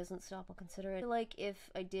if he doesn't stop, I'll consider it. I feel like if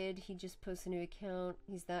I did, he'd just post a new account.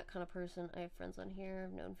 He's that kind of person. I have friends on here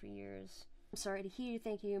I've known for years. I'm sorry to hear.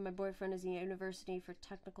 Thank you. My boyfriend is in university for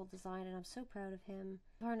technical design, and I'm so proud of him.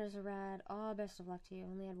 Partners are rad. Oh, best of luck to you.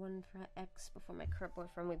 Only had one ex before my current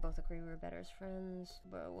boyfriend. We both agree we were better as friends.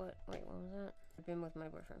 But what? Wait, what was that? I've been with my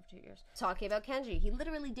boyfriend for 2 years. Talking about Kenji. He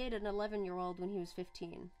literally dated an 11-year-old when he was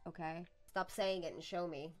 15. Okay? Stop saying it and show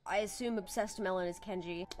me. I assume Obsessed Melon is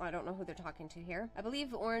Kenji. I don't know who they're talking to here. I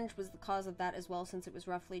believe Orange was the cause of that as well, since it was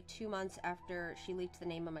roughly 2 months after she leaked the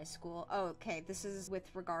name of my school. Oh, okay, this is with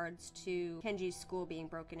regards to Kenji's school being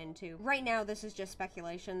broken into. Right now, this is just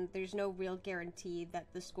speculation. There's no real guarantee that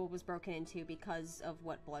the school was broken into because of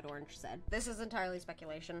what Blood Orange said. This is entirely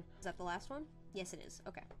speculation. Is that the last one? Yes, it is.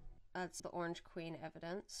 Okay. That's the Orange Queen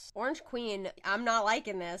evidence. Orange Queen, I'm not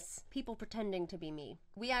liking this. People pretending to be me.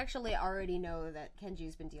 We actually already know that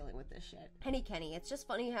Kenji's been dealing with this shit. Kenny, it's just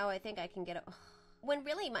funny how I think I can get a... When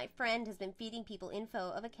really my friend has been feeding people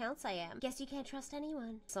info of accounts I am. Guess you can't trust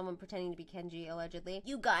anyone. Someone pretending to be Kenji, allegedly.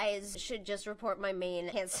 You guys should just report my main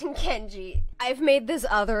handsome Kenji. I've made this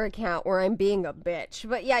other account where I'm being a bitch.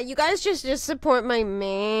 But yeah, you guys just support my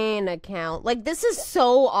main account. Like, this is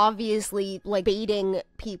so obviously, like, baiting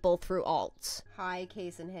people through alts. Hi,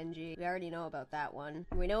 Case and Henji. We already know about that one.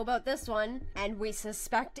 We know about this one. And we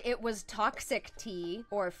suspect it was Toxic Tea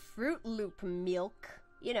or Fruit Loop Milk.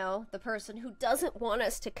 You know, the person who doesn't want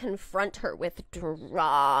us to confront her with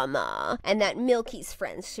drama. And that Milky's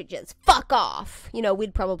friends should just fuck off. You know,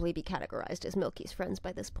 we'd probably be categorized as Milky's friends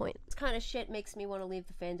by this point. This kind of shit makes me want to leave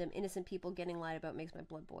the fandom. Innocent people getting lied about makes my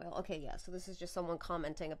blood boil. Okay, yeah, so this is just someone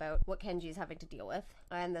commenting about what Kenji's having to deal with.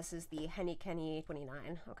 And this is the Kenny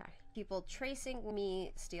 29. Okay. People tracing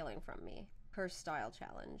me, stealing from me. Her style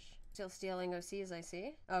challenge. Still stealing OCs, I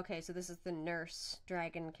see. Okay, so this is the nurse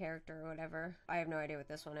dragon character or whatever. I have no idea what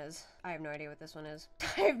this one is. I have no idea what this one is.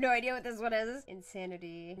 I have no idea what this one is.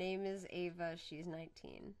 Insanity. Name is Ava. She's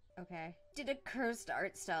 19. Okay. Did a cursed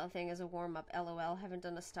art style thing as a warm-up, LOL. Haven't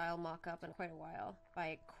done a style mock-up in quite a while.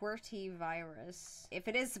 By QWERTY Virus. If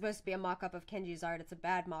it is supposed to be a mock-up of Kenji's art, it's a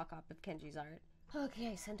bad mock-up of Kenji's art. Okay,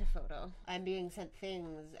 I sent a photo. I'm being sent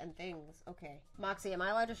things and things. Okay. Moxie, am I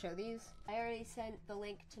allowed to show these? I already sent the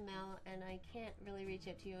link to Mel, and I can't really reach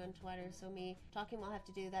out to you on Twitter, so me talking will have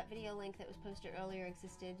to do. That video link that was posted earlier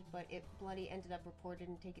existed, but it bloody ended up reported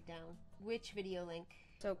and take it down. Which video link?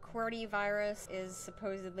 So QWERTY Virus is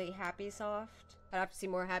supposedly HappySoft. I'd have to see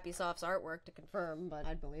more HappySoft's artwork to confirm, but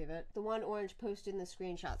I'd believe it. The one Orange posted in the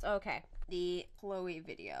screenshots. Okay. The Chloe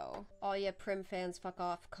video. All ya Prim fans, fuck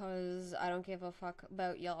off, cause I don't give a fuck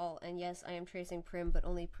about y'all. And yes, I am tracing Prim, but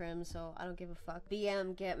only Prim, so I don't give a fuck.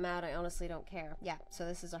 BM, get mad, I honestly don't care. Yeah, so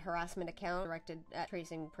this is a harassment account directed at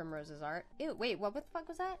tracing Primrose's art. Ew, wait, what the fuck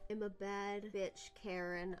was that? I'm a bad bitch,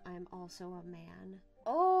 Karen. I'm also a man.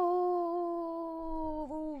 Oh,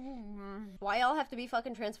 why y'all have to be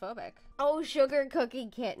fucking transphobic? Oh, Sugar Cookie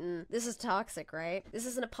Kitten. This is toxic, right? This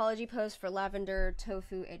is an apology post for Lavender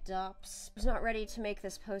Tofu Adopts. I was not ready to make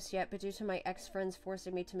this post yet, but due to my ex-friends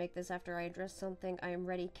forcing me to make this after I addressed something, I am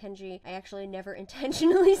ready. Kenji, I actually never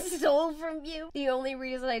intentionally stole from you. The only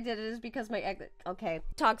reason I did it is because my okay,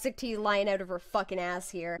 Toxic Tea lying out of her fucking ass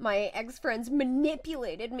here. My ex-friends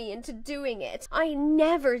manipulated me into doing it. I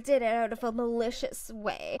never did it out of a malicious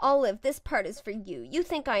way. Olive, this part is for you. You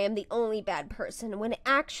think I am the only bad person, when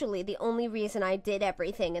actually the only reason I did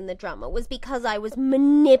everything in the drama was because I was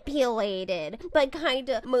manipulated by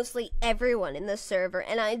kinda mostly everyone in the server,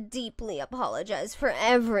 and I deeply apologize for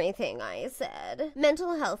everything I said.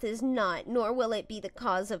 Mental health is not, nor will it be the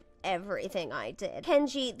cause of everything I did.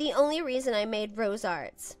 Kenji, the only reason I made Rose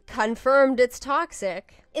Arts, confirmed it's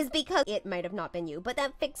toxic, is because it might have not been you, but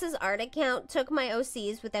that Fix's art account took my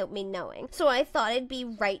OCs without me knowing, so I thought it'd be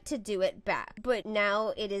right to do it back, but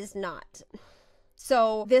now it is not.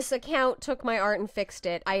 So this account took my art and fixed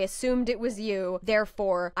it. I assumed it was you,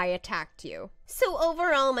 therefore I attacked you. So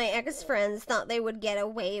overall, my ex-friends thought they would get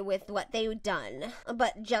away with what they'd done.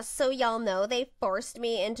 But just so y'all know, they forced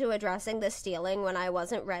me into addressing the stealing when I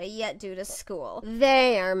wasn't ready yet due to school.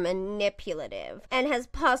 They are manipulative, and has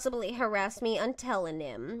possibly harassed me until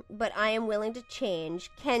him. But I am willing to change.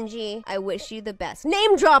 Kenji, I wish you the best.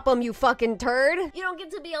 Name drop them, you fucking turd! You don't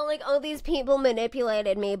get to be all like, oh, these people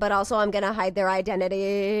manipulated me, but also I'm gonna hide their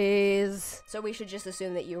identities. So we should just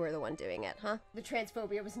assume that you were the one doing it, huh? The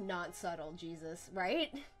transphobia was not subtle, Jesus.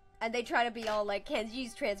 Right? And they try to be all like,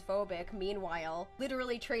 Kenji's transphobic, meanwhile,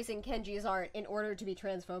 literally tracing Kenji's art in order to be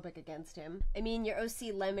transphobic against him. I mean, your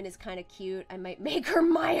OC Lemon is kind of cute. I might make her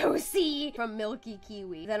my OC from Milky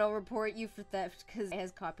Kiwi. Then I'll report you for theft because it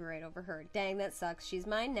has copyright over her. Dang, that sucks. She's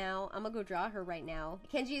mine now. I'm gonna go draw her right now.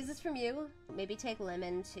 Kenji, is this from you? Maybe take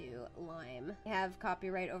Lemon to Lime. I have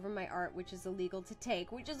copyright over my art, which is illegal to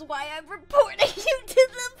take, which is why I'm reporting you to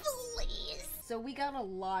the police. so we got a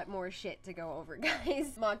lot more shit to go over,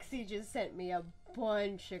 guys. Moxie just sent me a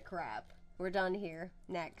bunch of crap. We're done here.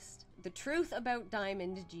 Next. The truth about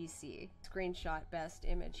Diamond GC. Screenshot best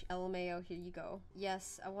image. LMAO, here you go.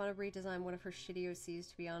 Yes, I want to redesign one of her shitty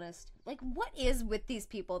OCs, to be honest. Like, what is with these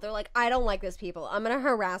people? They're like, I don't like this people. I'm gonna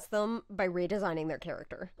harass them by redesigning their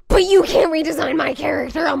character. But you can't redesign my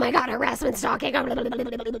character! Oh my god, harassment stalking!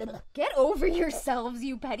 Get over yourselves,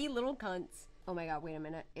 you petty little cunts. Oh my god, wait a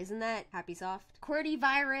minute. Isn't that Happy Soft? QWERTY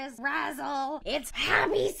virus, razzle, it's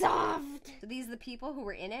Happy Soft! So these are the people who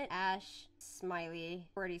were in it. Ash, Smiley,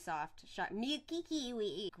 QWERTY Soft, Shot, Milky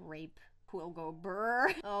Kiwi, Grape, who'll go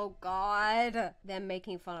brr. Oh god. Them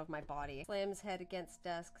making fun of my body. Slams head against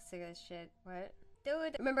desk, say that shit. What?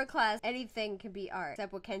 Dude, remember class, anything can be art,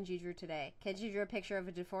 except what Kenji drew today. Kenji drew a picture of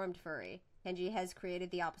a deformed furry. Kenji has created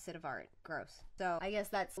the opposite of art. Gross. So, I guess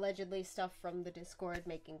that's allegedly stuff from the Discord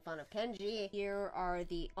making fun of Kenji. Here are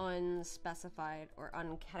the unspecified or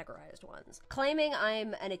uncategorized ones. Claiming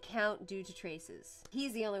I'm an account due to traces.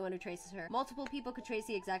 He's the only one who traces her. Multiple people could trace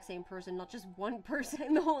the exact same person, not just one person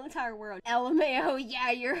in the whole entire world. LMAO, yeah,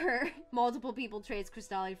 you're her. Multiple people trace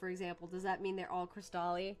Crystalli, for example. Does that mean they're all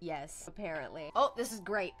Crystalli? Yes, apparently. Oh, this is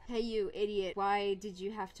great. Hey, you idiot. Why did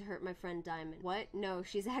you have to hurt my friend Diamond? What? No,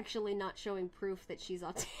 she's actually not showing proof that she's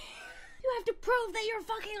autistic. You have to prove that you're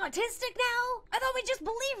fucking autistic now? I thought we just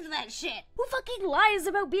believed that shit. Who fucking lies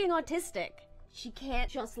about being autistic? She can't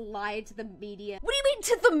just lie to the media. What do you mean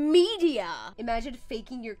to the media? Imagine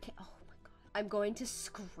faking your oh my god. I'm going to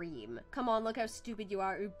scream. Come on, look how stupid you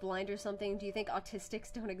are. Are you blind or something? Do you think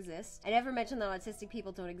autistics don't exist? I never mentioned that autistic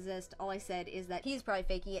people don't exist. All I said is that he's probably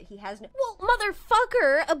faking it. He has no— Well,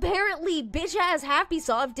 motherfucker! Apparently, bitch-ass Happy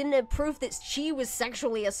Soft didn't have proof that she was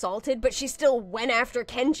sexually assaulted, but she still went after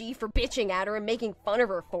Kenji for bitching at her and making fun of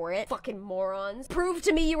her for it. Fucking morons. Prove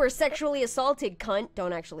to me you were sexually assaulted, cunt.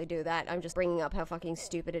 Don't actually do that. I'm just bringing up how fucking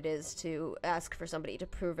stupid it is to ask for somebody to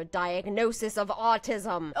prove a diagnosis of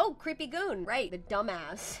autism. Oh, CreepsGoon. Right, the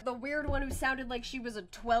dumbass. The weird one who sounded like she was a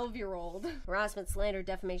 12-year-old. Harassment, slander,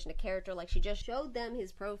 defamation of character, like she just showed them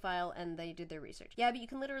his profile and they did their research. Yeah, but you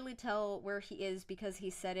can literally tell where he is because he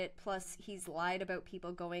said it, plus he's lied about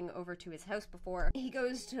people going over to his house before. He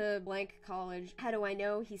goes to blank college. How do I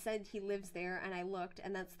know? He said he lives there and I looked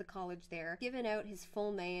and that's the college there. Given out his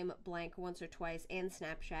full name, blank, once or twice, and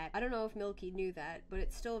Snapchat. I don't know if Milky knew that, but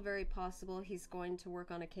it's still very possible he's going to work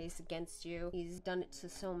on a case against you. He's done it to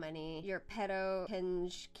so many. You're pedo,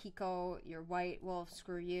 Kenji, Kiko, you're white wolf,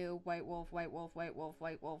 screw you, white wolf, white wolf, white wolf,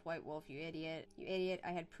 white wolf, white wolf, you idiot. You idiot,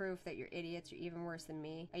 I had proof that you're idiots, you're even worse than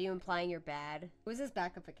me. Are you implying you're bad? Who's this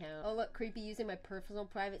backup account? Oh look, creepy using my personal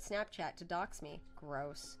private Snapchat to dox me.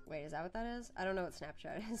 Gross. Wait, is that what that is? I don't know what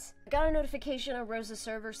Snapchat is. I got a notification on Rosa's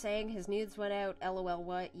server saying his nudes went out, lol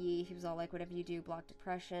what, yee. He was all like, whatever you do, block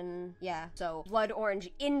depression. Yeah, so blood orange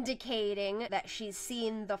indicating that she's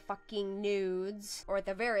seen the fucking nudes, or at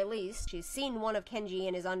the very least, she's seen one of Kenji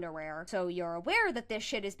in his underwear. So you're aware that this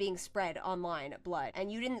shit is being spread online, blood.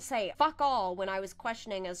 And you didn't say fuck all when I was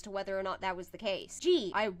questioning as to whether or not that was the case.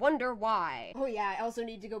 Gee, I wonder why. Oh yeah, I also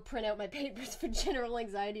need to go print out my papers for general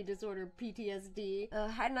anxiety disorder, PTSD.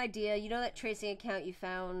 Had an idea. You know that tracing account you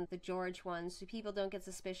found, the George one, so people don't get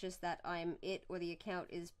suspicious that I'm it or the account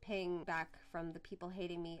is paying back from the people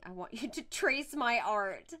hating me. I want you to trace my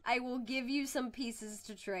art. I will give you some pieces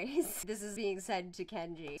to trace. This is being said to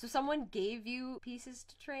Kenji. So someone gave you pieces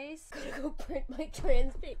to trace? Gotta go print my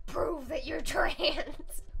trans pic. Prove that you're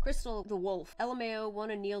trans. Crystal the Wolf. LMAO,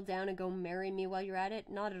 wanna kneel down and go marry me while you're at it?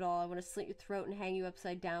 Not at all. I wanna slit your throat and hang you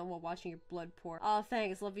upside down while watching your blood pour. Aw,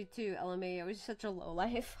 thanks. Love you too, LMAO. It's such a low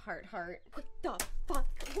life. Heart, heart. What the fuck?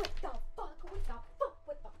 What the fuck? What the fuck?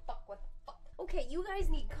 What the fuck? What the fuck? Okay, you guys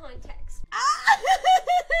need context. Ah!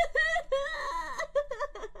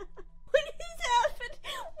 What has happened?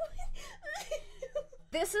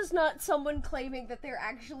 This is not someone claiming that they're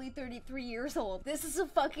actually 33 years old. This is a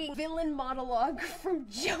fucking villain monologue from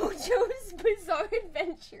JoJo's Bizarre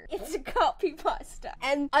Adventure. It's a copy pasta.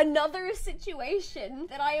 And another situation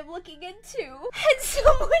that I am looking into had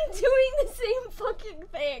someone doing the same fucking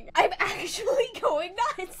thing. I'm actually going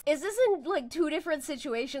nuts. Is this in like 2 different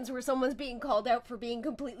situations where someone's being called out for being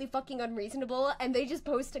completely fucking unreasonable and they just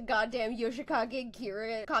post a goddamn Yoshikage and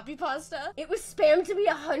Kira copy pasta? It was spammed to me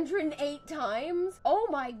 108 times. Oh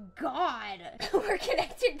my god. We're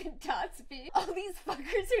connecting the dots, B. All these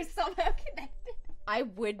fuckers are somehow connected. I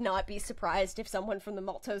would not be surprised if someone from the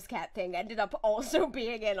Maltose cat thing ended up also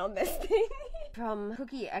being in on this thing. From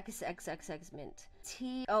Cookie XXXX Mint.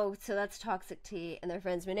 T. Oh, so that's Toxic T and their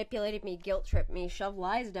friends manipulated me, guilt tripped me, shoved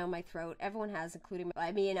lies down my throat. Everyone has, including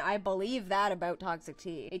I mean, I believe that about Toxic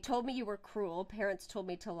T. They told me you were cruel. Parents told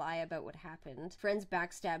me to lie about what happened. Friends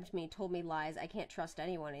backstabbed me, told me lies. I can't trust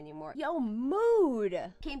anyone anymore. Yo, mood!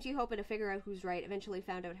 Came to you hoping to figure out who's right. Eventually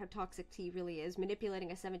found out how Toxic T really is.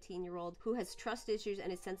 Manipulating a 17-year-old who has trust issues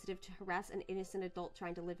and is sensitive to harass an innocent adult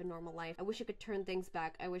trying to live a normal life. I wish I could turn things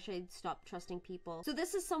back. I wish I'd stop trusting people. So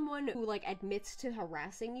this is someone who, like, admits to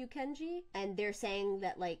harassing you, Kenji, and they're saying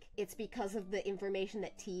that, like, it's because of the information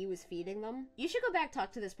that T was feeding them. You should go back,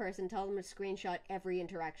 talk to this person, tell them to screenshot every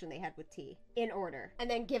interaction they had with T in order, and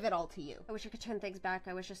then give it all to you. I wish I could turn things back.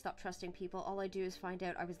 I wish I stopped trusting people. All I do is find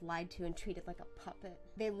out I was lied to and treated like a puppet.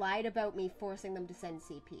 They lied about me, forcing them to send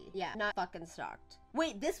CP. Yeah, not fucking stalked.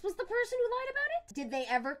 Wait, this was the person who lied about it? Did they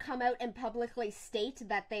ever come out and publicly state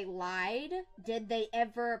that they lied? Did they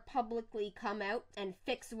ever publicly come out and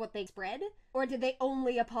fix what they spread? Or did they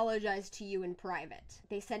only apologize to you in private?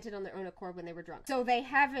 They sent it on their own accord when they were drunk. So they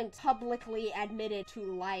haven't publicly admitted to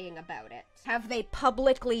lying about it. Have they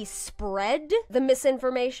publicly spread the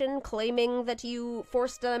misinformation claiming that you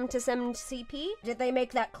forced them to send CP? Did they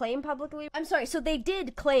make that claim publicly? I'm sorry, so they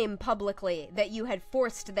did claim publicly that you had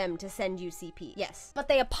forced them to send you CP. Yes. But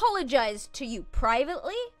they apologized to you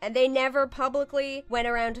privately, and they never publicly went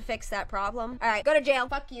around to fix that problem. Alright, go to jail.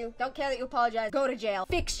 Fuck you. Don't care that you apologize. Go to jail.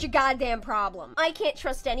 Fix your goddamn problem. I can't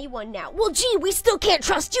trust anyone now. Well, gee, we still can't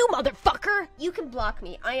trust you, motherfucker! You can block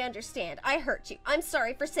me. I understand. I hurt you. I'm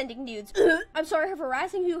sorry for sending nudes. I'm sorry for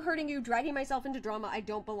harassing you, hurting you, dragging myself into drama I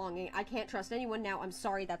don't belong in. I can't trust anyone now. I'm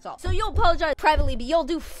sorry, that's all. So you'll apologize privately, but you'll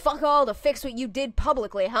do fuck all to fix what you did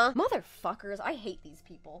publicly, huh? Motherfuckers, I hate these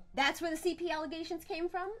people. That's where the CP allegations came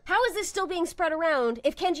from? How is this still being spread around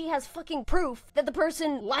if Kenji has fucking proof that the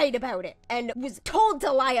person lied about it and was told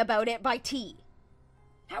to lie about it by T?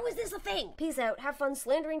 How is this a thing? Peace out. Have fun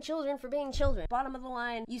slandering children for being children. Bottom of the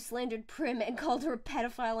line, you slandered Prim and called her a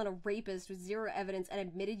pedophile and a rapist with zero evidence and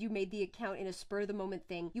admitted you made the account in a spur-of-the-moment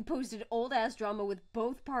thing. You posted old-ass drama with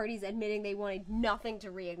both parties admitting they wanted nothing to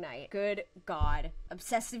reignite. Good God.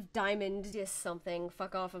 Obsessive Diamond is something.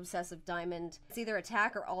 Fuck off, Obsessive Diamond. It's either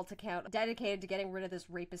attack or alt account dedicated to getting rid of this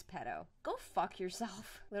rapist pedo. Go fuck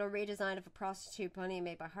yourself. Little redesign of a prostitute bunny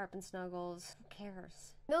made by Harp and Snuggles. Who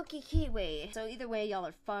cares? Milky Kiwi. So either way, y'all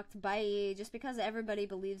are fucked. Bye. Just because everybody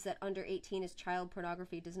believes that under 18 is child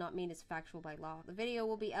pornography does not mean it's factual by law. The video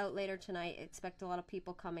will be out later tonight. Expect a lot of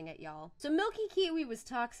people coming at y'all. So Milky Kiwi was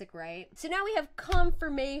toxic, right? So now we have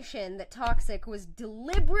confirmation that Toxic was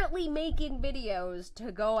deliberately making videos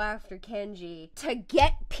to go after Kenji to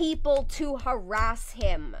get people to harass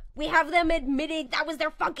him. We have them admitting that was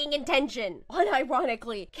their fucking intention.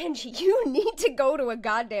 Unironically, Kenji, you need to go to a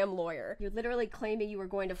goddamn lawyer. You're literally claiming you were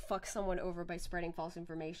going to fuck someone over by spreading false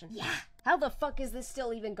information. Yeah. How the fuck is this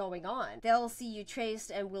still even going on? They'll see you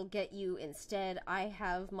traced and will get you instead. I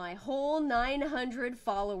have my whole 900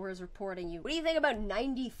 followers reporting you. What do you think about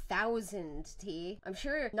 90,000, T? I'm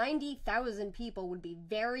sure 90,000 people would be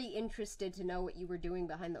very interested to know what you were doing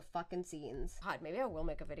behind the fucking scenes. God, maybe I will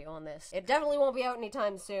make a video on this. It definitely won't be out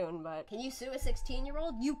anytime soon, but can you sue a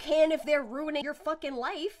 16-year-old? You can if they're ruining your fucking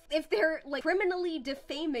life. If they're, like, criminally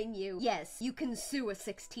defaming you, yes, you can sue a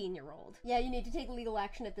 16-year-old. Yeah, you need to take legal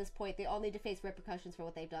action at this point. They all need to face repercussions for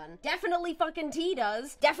what they've done. Definitely fucking T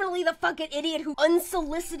does. Definitely the fucking idiot who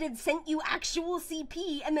unsolicited sent you actual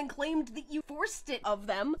CP and then claimed that you forced it of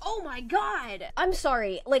them. Oh my god. I'm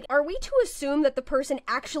sorry, like, are we to assume that the person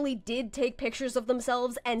actually did take pictures of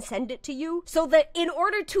themselves and send it to you? So that in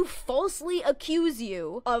order to falsely accuse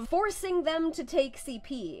you of forcing them to take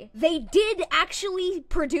CP, they did actually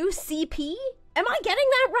produce CP? Am I getting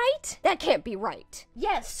that right? That can't be right.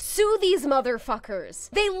 Yes, sue these motherfuckers.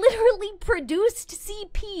 They literally produced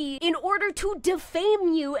CP in order to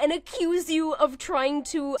defame you and accuse you of trying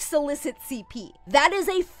to solicit CP. That is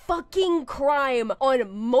a fucking crime on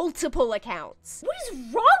multiple accounts. What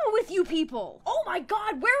is wrong with you people? Oh my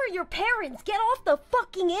god, where are your parents? Get off the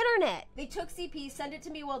fucking internet. They took CP, sent it to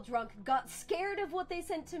me while drunk, got scared of what they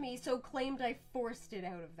sent to me, so claimed I forced it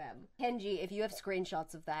out of them. Kenji, if you have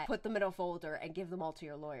screenshots of that, put them in a folder and give them all to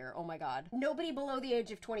your lawyer. Oh my god. Nobody below the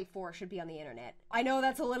age of 24 should be on the internet. I know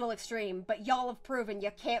that's a little extreme, but y'all have proven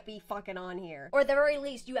you can't be fucking on here. Or at the very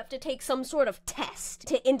least, you have to take some sort of test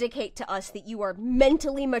to indicate to us that you are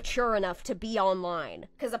mentally mature enough to be online.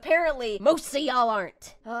 Because apparently, most of y'all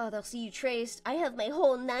aren't. Oh, they'll see you traced. I have my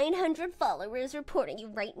whole 900 followers reporting you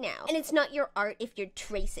right now. And it's not your art if you're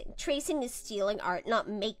tracing. Tracing is stealing art, not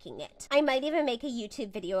making it. I might even make a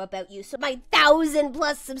YouTube video about you so my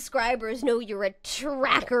 1,000+ subscribers know you're a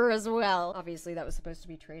tracker as well. Obviously, that was supposed to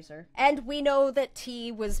be Tracer. And we know that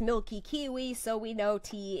T was Milky Kiwi, so we know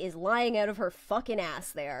T is lying out of her fucking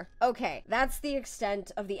ass there. Okay, that's the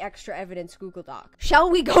extent of the extra evidence Google Doc. Shall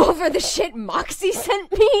we go over the shit Moxie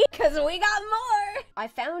sent me? Cause we got more! I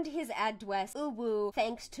found his address, uwu,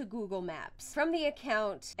 thanks to Google Maps. From the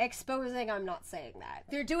account, exposing I'm not saying that.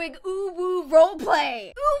 They're doing uwu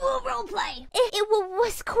roleplay! Uwu roleplay! It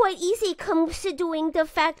was quite easy considering the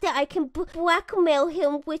fact that I can blackmail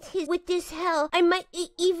him with this hell. I might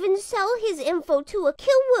even sell his info to a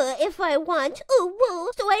killer if I want. Uwu.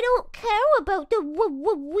 So I don't care about the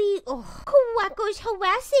Quacko's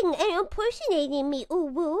harassing and impersonating me.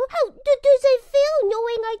 Uwu. How does it feel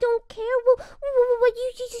knowing I don't care what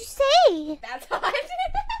you say? That's hot.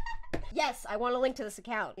 Yes, I want a link to this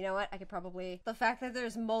account. You know what? I could probably... The fact that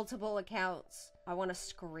there's multiple accounts. I want to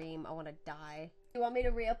scream. I want to die. You want me to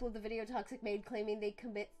re-upload the video Toxic made claiming they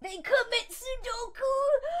commit Sudoku?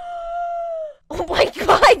 Oh my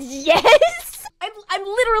god, yes! I'm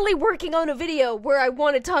literally working on a video where I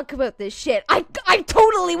want to talk about this shit. I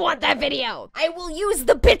totally want that video. I will use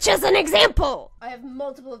the bitch as an example. I have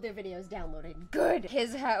multiple of their videos downloaded. Good.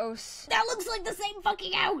 His house. That looks like the same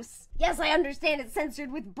fucking house. Yes, I understand it's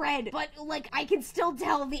censored with bread, but, like, I can still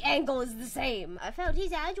tell the angle is the same. I found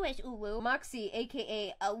his address, uwu. Moxie,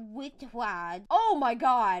 aka a witwad. Oh my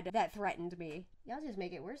god. That threatened me. Y'all just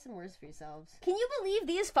make it worse and worse for yourselves. Can you believe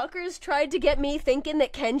these fuckers tried to get me thinking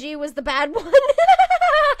that Kenji was the bad one?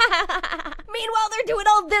 Meanwhile, they're doing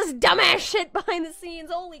all this dumbass shit behind the scenes.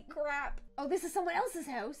 Holy crap. Oh, this is someone else's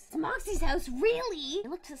house. It's Moxie's house, really? It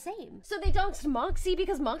looks the same. So they doxed Moxie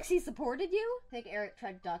because Moxie supported you? I think Eric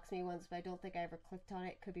tried to dox me once, but I don't think I ever clicked on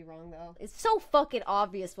it. Could be wrong, though. It's so fucking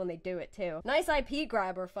obvious when they do it, too. Nice IP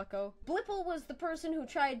grabber, fucko. Blipple was the person who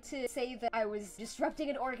tried to say that I was disrupting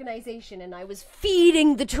an organization and I was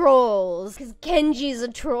feeding the trolls. Because Kenji's a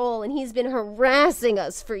troll and he's been harassing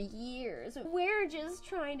us for years. We're just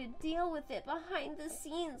trying to deal with it behind the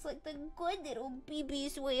scenes like the good little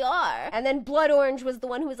BBs we are. And then Blood Orange was the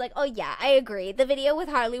one who was like, oh yeah, I agree. The video with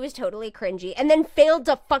Harley was totally cringy. And then failed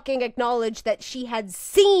to fucking acknowledge that she had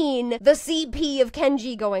seen the CP of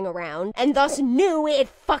Kenji going around and thus knew it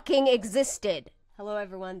fucking existed. Hello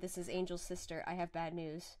everyone, this is Angel's sister. I have bad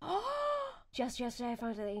news. Just yesterday I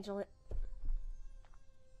found an Angel...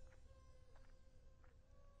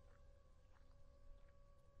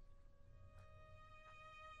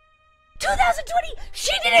 2020!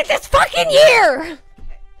 She did it this fucking year!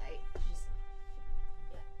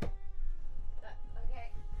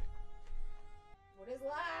 What is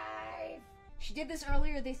life? She did this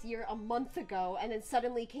earlier this year, a month ago, and then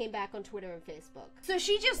suddenly came back on Twitter and Facebook. So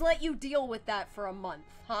she just let you deal with that for a month,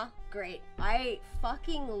 huh? Great. I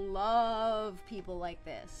fucking love people like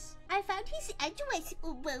this. I found his address,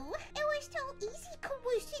 uwu. It was so easy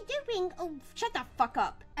considering. Oh, shut the fuck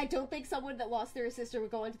up. I don't think someone that lost their sister would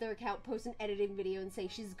go onto their account, post an editing video, and say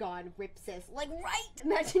she's gone, rip sis. Like, right?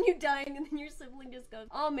 Imagine you dying and then your sibling just goes,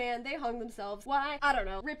 oh man, they hung themselves. Why? I don't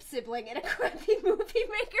know. Rip sibling in a crappy movie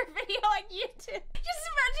maker video on YouTube. Just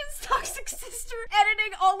imagine Toxic sister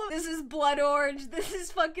editing all of this is Blood Orange, this is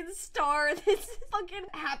fucking Star, this is fucking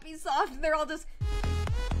Happy Soft. They're all just...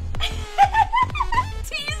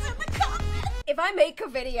 Tease in the comments. If I make a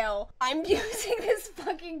video, I'm using this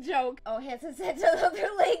fucking joke. Oh, here's a set another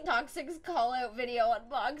link. Toxic's call out video on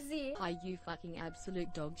Moxie. Hi, you fucking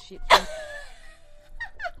absolute dog shit.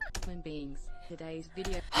 Human beings. Today's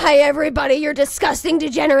video. Hi everybody, you're disgusting,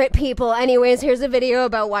 degenerate people. Anyways, here's a video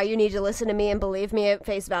about why you need to listen to me and believe me at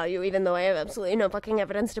face value, even though I have absolutely no fucking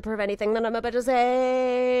evidence to prove anything that I'm about to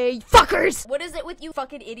say. Fuckers! What is it with you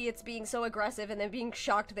fucking idiots being so aggressive and then being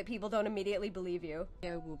shocked that people don't immediately believe you?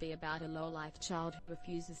 Video will be about a low-life child who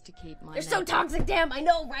refuses to keep my They're so toxic, damn, I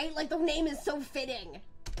know, right? Like, the name is so fitting.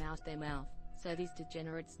 Out their mouth. So this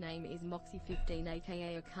degenerate's name is Moxie15,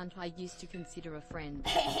 aka a cunt I used to consider a friend.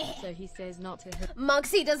 So he says not to her.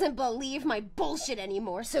 Moxie doesn't believe my bullshit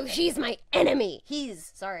anymore, so she's my enemy.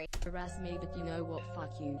 Sorry. Harass me, but you know what,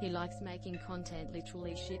 fuck you. He likes making content,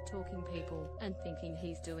 literally shit talking people, and thinking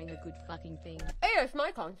he's doing a good fucking thing. Hey, it's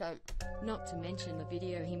my content. Not to mention the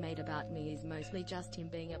video he made about me is mostly just him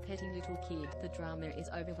being a petty little kid. The drama is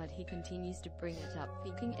over, but he continues to bring it up,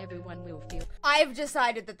 thinking everyone will feel. I've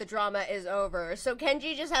decided that the drama is over, so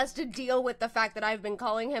Kenji just has to deal with the fact that I've been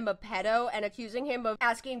calling him a pedo and accusing him of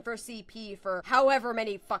asking for CP for however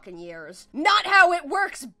many fucking years. Not how it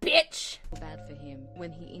works, bitch! Bad for him,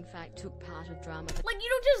 when he in fact took part of drama. Like, you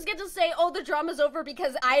don't just get to say, oh, the drama's over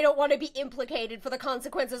because I don't want to be implicated for the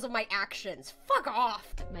consequences of my actions. Fuck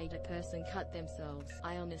off! That made a person cut themselves.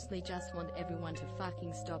 I honestly just want everyone to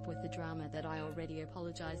fucking stop with the drama that I already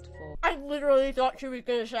apologized for. I literally thought she was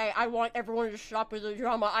gonna say, I want everyone to stop with the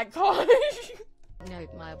drama. I can't. Note,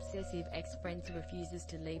 my obsessive ex-friend refuses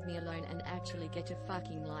to leave me alone and actually get a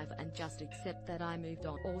fucking life and just accept that I moved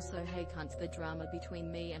on. Also, hey cunts, the drama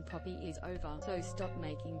between me and Poppy is over, so stop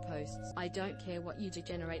making posts. I don't care what you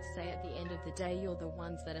degenerates say, at the end of the day you're the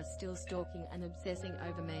ones that are still stalking and obsessing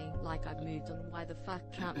over me. Like, I've moved on, why the fuck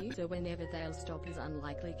can't you? So whenever they'll stop is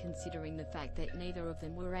unlikely, considering the fact that neither of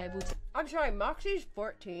them were able to. I'm sorry, Moxie's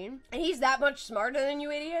 14, and he's that much smarter than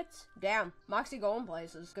you idiots? Damn, Moxie going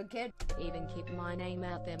places. Good kid. Even keep my name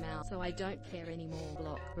out their mouth, so I don't care anymore.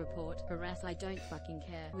 Block, report, harass, I don't fucking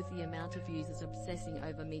care. With the amount of users obsessing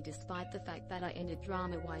over me despite the fact that I ended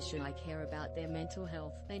drama, why should I care about their mental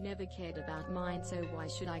health? They never cared about mine, so why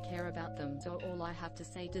should I care about them? So all I have to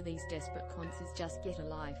say to these desperate cons is just get a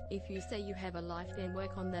life. If you say you have a life, then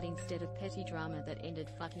work on that instead of petty drama that ended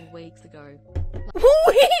fucking weeks ago.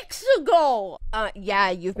 Weeks ago! Yeah,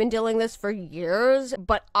 you've been dealing this for years,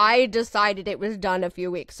 but I decided it was done a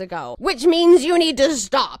few weeks ago. Which means you need to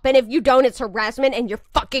stop, and if you don't, it's harassment and you're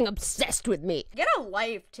fucking obsessed with me. Get a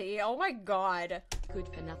life, T. Oh my god. Good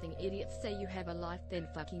for nothing idiots say you have a life, then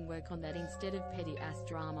fucking work on that instead of petty ass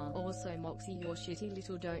drama. Also, Moxie, your shitty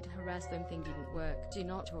little don't harass them thing didn't work. Do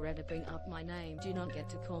not or ever bring up my name. Do not get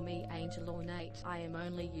to call me Angel or Nate. I am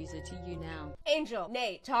only user to you now. Angel,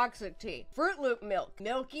 Nate, Toxic Tea, Fruit Loop Milk,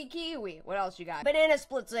 Milky Kiwi, what else you got? Banana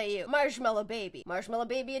Splits AU, Marshmallow Baby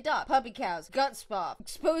Adopt, Puppy Cows, Gut Spa,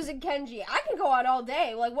 Exposing Kenji. I can go on all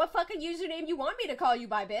day. Like, what fucking username you want me to call you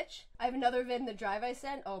by, bitch? I have another vid in the drive I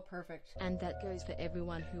sent. Oh, perfect. And that goes for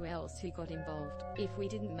everyone who else who got involved. If we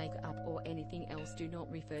didn't make up or anything else, do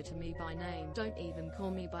not refer to me by name. Don't even call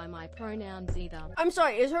me by my pronouns either. I'm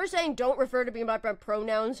sorry, is her saying don't refer to me by my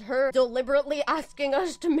pronouns her deliberately asking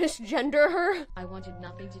us to misgender her? I wanted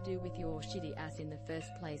nothing to do with your shitty ass in the first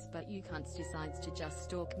place, but you cunts decides to just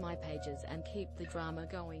stalk my pages and keep the drama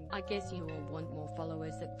going. I guess you all want more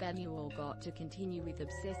followers than you all got to continue with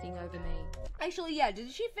obsessing over me. Actually, yeah,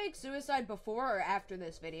 did she fake suicide before or after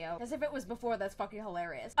this video? As if it was before, that's fucking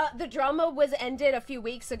hilarious. The drama was ended a few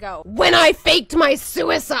weeks ago when I faked my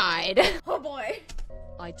suicide. Oh boy.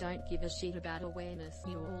 I don't give a shit about awareness.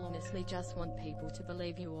 You all honestly just want people to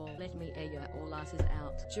believe you all. Let me air your all asses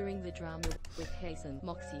out. During the drama with Hasten,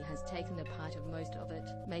 Moxie has taken a part of most of it,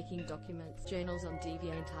 making documents, journals on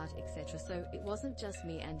DeviantArt, etc. So it wasn't just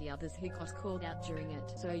me and the others who got called out during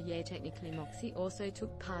it. So yeah, technically Moxie also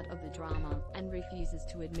took part of the drama and refuses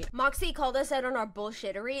to admit. Moxie called us out on our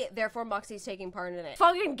bullshittery, therefore Moxie's taking part in it.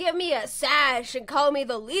 Fucking give me a sash and call me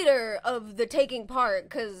the leader of the taking part,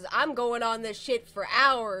 cause I'm going on this shit for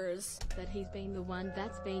hours. That he's been the one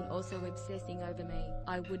that's been also obsessing over me.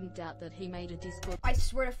 I wouldn't doubt that he made a Discord. I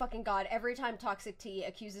swear to fucking god, every time Toxic T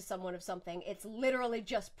accuses someone of something, it's literally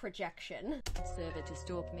just projection. Server to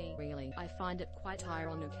stalk me, really. I find it quite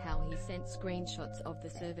ironic how he sent screenshots of the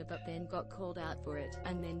server but then got called out for it,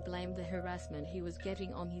 and then blamed the harassment he was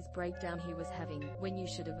getting on his breakdown he was having, when you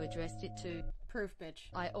should have addressed it too. Proof, bitch.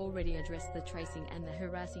 I already addressed the tracing and the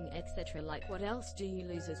harassing, etc. Like, what else do you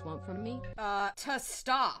losers want from me? To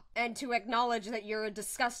stop. And to acknowledge that you're a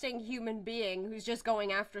disgusting human being who's just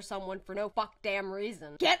going after someone for no fuck damn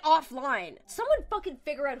reason. Get offline! Someone fucking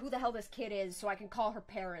figure out who the hell this kid is so I can call her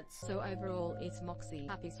parents. So overall, it's Moxie,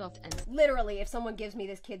 Happy Soft, and literally, if someone gives me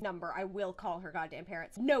this kid's number, I will call her goddamn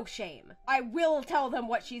parents. No shame. I will tell them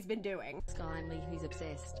what she's been doing. Skynly, who's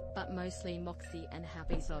obsessed. But mostly Moxie and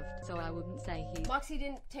Happy Soft, so I wouldn't say why he— Moxie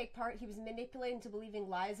didn't take part. He was manipulated into believing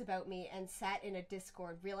lies about me and sat in a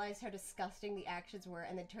Discord, realized how disgusting the actions were,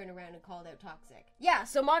 and then turned around and called out Toxic. Yeah,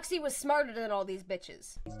 so Moxie was smarter than all these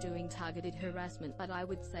bitches. He's doing targeted harassment, but I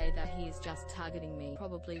would say that he is just targeting me,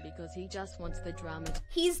 probably because he just wants the drama.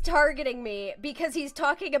 He's targeting me because he's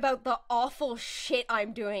talking about the awful shit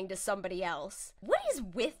I'm doing to somebody else. What is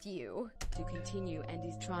with you? To continue, and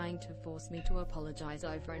is trying to force me to apologize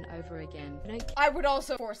over and over again. I would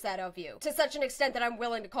also force that of you, to such an extent that I'm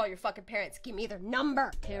willing to call your fucking parents. Give me their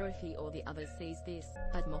number. Care if he or the others sees this.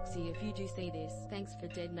 But Moxie, if you do see this, thanks for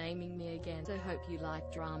dead naming me again. So hope you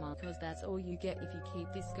like drama, because that's all you get if you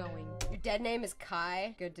keep this going. Your dead name is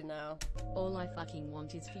Kai? Good to know. All I fucking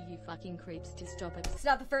want is for you fucking creeps to stop It's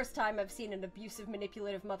not the first time I've seen an abusive,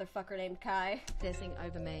 manipulative motherfucker named Kai. obsessing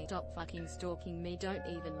over me. Stop fucking stalking me. Don't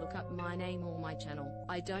even look up my name or my channel.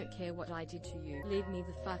 I don't care what I did to you. Leave me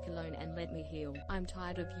the fuck alone and let me heal. I'm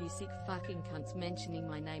tired of you sick fucking cunts mentioning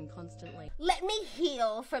my name constantly. Let me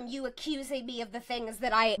heal from you accusing me of the things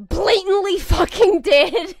that I blatantly fucking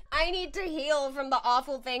did. I need to heal from the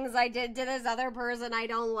awful things I did to this other person I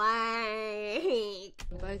don't like.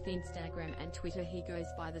 Both Instagram and Twitter he goes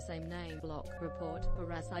by the same name. Block, report,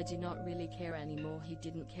 harass. I do not really care anymore. He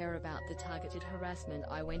didn't care about the targeted harassment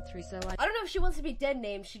I went through, so I don't know if she wants to be dead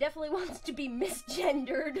named. She definitely wants to be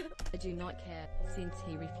misgendered. I do not care, since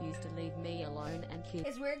he refused to leave me alone and kill.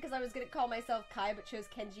 It's weird because I was gonna call myself Kai but chose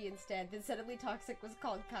Kenji instead. Then suddenly Toxic was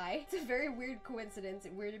called Kai. It's a very weird coincidence.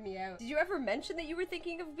 It weirded me out. Did you ever mention that you were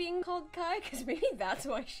thinking of being called Kai? Because maybe that's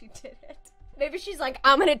why she did it. Maybe she's like,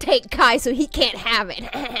 I'm gonna take Kai so he can't have it.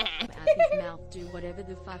 Out his mouth, do whatever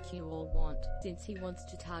the fuck you all want. Since he wants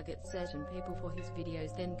to target certain people for his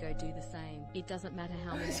videos, then go do the same. It doesn't matter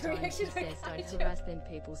how many times he says don't harass them,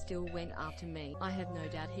 people still went after me. I have no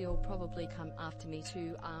doubt he'll probably come after me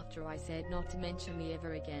too after I said not to mention me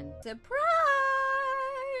ever again. Surprise!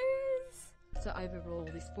 So overall,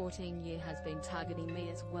 this 14-year has been targeting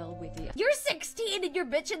me as well with the— You're 16 and you're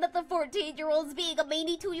bitching that the 14-year-old's being a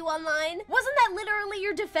meanie to you online? Wasn't that literally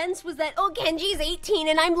your defense? Was that, oh, Kenji's 18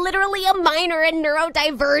 and I'm literally a minor and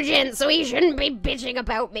neurodivergent, so he shouldn't be bitching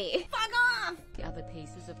about me. Fuck off! The other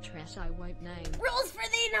pieces of trash I won't name. Rules for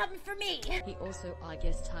thee, not for me. He also, I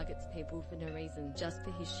guess, targets people for no reason, just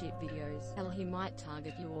for his shit videos. Hell, he might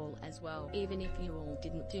target you all as well, even if you all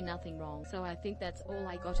didn't do nothing wrong. So I think that's all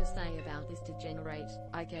I got to say about this degenerate.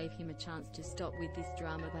 I gave him a chance to stop with this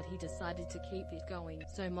drama, but he decided to keep it going.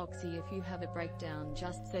 So Moxie, if you have a breakdown,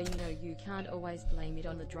 just so you know, you can't always blame it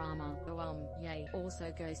on the drama. So yay.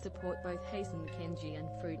 Also go support both Hasten, Kenji and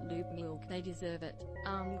Fruit Loop Milk. They deserve it.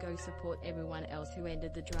 Go support everyone else who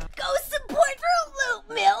ended the drama. Go support Fruit Loop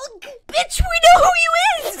Milk! Bitch, we know who you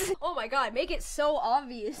is! Oh my god, make it so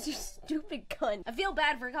obvious, you stupid cunt. I feel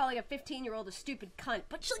bad for calling a 15-year-old a stupid cunt,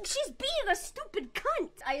 but she's being a stupid cunt!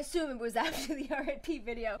 I assume it was after the RIP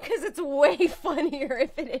video, because it's way funnier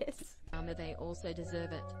if it is. They also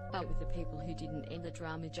deserve it. But with the people who didn't end the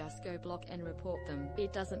drama, just go block and report them.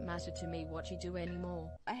 It doesn't matter to me what you do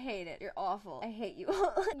anymore. I hate it. You're awful. I hate you.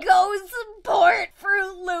 Go support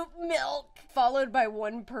Fruit Loop Milk! Followed by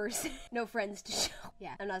one person. No friends to show.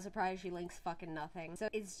 Yeah, I'm not surprised she links fucking nothing. So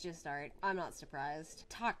it's just art. I'm not surprised.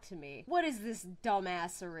 Talk to me. What is this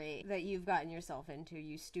dumbassery that you've gotten yourself into,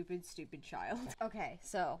 you stupid, stupid child? Okay,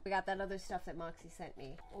 so we got that other stuff that Moxie sent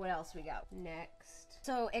me. What else we got? Next.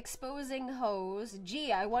 So, exposing hoes.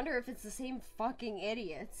 Gee, I wonder if it's the same fucking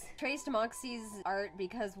idiots. Traced Moxie's art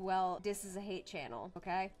because, well, this is a hate channel,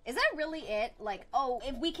 okay? Is that really it? Like, oh,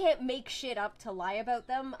 if we can't make shit up to lie about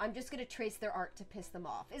them, I'm just gonna trace their art to piss them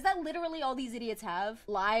off. Is that literally all these idiots have?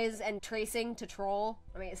 Lies and tracing to troll?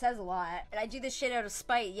 I mean, it says a lot. And I do this shit out of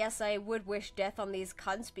spite. Yes, I would wish death on these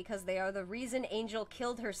cunts because they are the reason Angel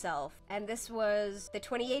killed herself. And this was the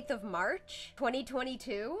 28th of March,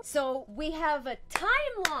 2022. So, we have a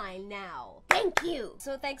timeline now. Thank you.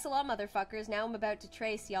 So thanks a lot, motherfuckers. Now I'm about to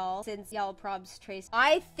trace y'all, since y'all probs traced.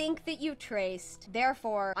 I think that you traced,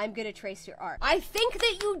 therefore I'm gonna trace your art. I think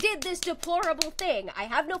that you did this deplorable thing. I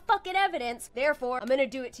have no fucking evidence, therefore I'm gonna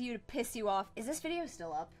do it to you to piss you off. Is this video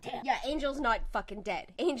still up? Damn. Yeah, Angel's not fucking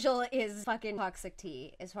dead. Angel is fucking Toxic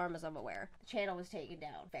Tea, as far as I'm aware. The channel was taken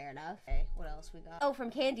down. Fair enough. Okay, what else we got? Oh,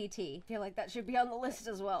 from Candy Tea. I feel like that should be on the list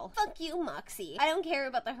as well. Fuck you, Moxie. I don't care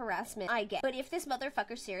about the harassment I get, but if this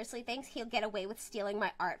motherfucker seriously thinks he'll get away with stealing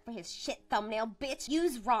my art for his shit thumbnail, bitch,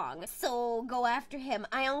 you's wrong. So go after him.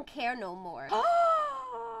 I don't care no more.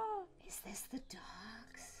 Is this the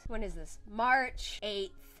dogs? When is this? March 8th.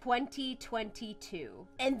 2022.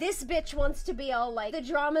 And this bitch wants to be all like, the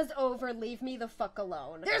drama's over, leave me the fuck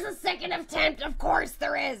alone. There's a second attempt, of course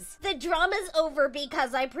there is. The drama's over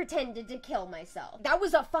because I pretended to kill myself. That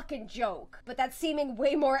was a fucking joke, but that's seeming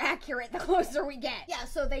way more accurate the closer we get. Yeah,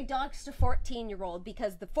 so they doxed a 14-year-old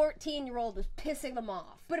because the 14-year-old was pissing them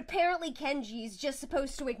off. But apparently Kenji's just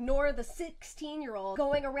supposed to ignore the 16-year-old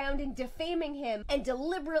going around and defaming him and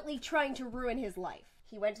deliberately trying to ruin his life.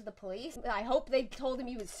 He went to the police. I hope they told him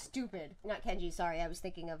he was stupid. Not Kenji, sorry, I was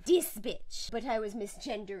thinking of this bitch. But I was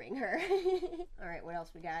misgendering her. Alright, what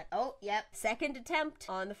else we got? Oh, yep. Second attempt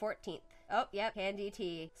on the 14th. Oh, yep, Candy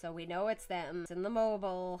T. So we know it's them. It's in the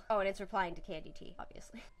mobile. Oh, and it's replying to Candy T,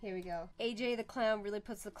 obviously. Here we go. AJ the Clown really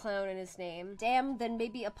puts the clown in his name. Damn, then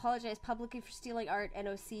maybe apologize publicly for stealing art,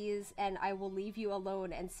 NOCs, and I will leave you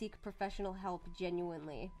alone and seek professional help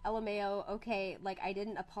genuinely. LMAO, okay, like I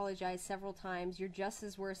didn't apologize several times. You're just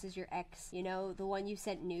as worse as your ex. You know, the one you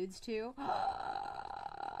sent nudes to?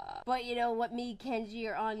 But you know what, me, Kenji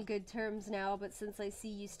are on good terms now, but since I see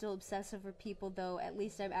you still obsess over people though, at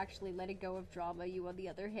least I'm actually letting go of drama. You, on the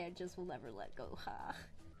other hand, just will never let go. Ha.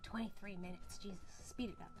 23 minutes, Jesus,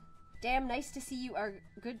 speed it up. Damn, nice to see you are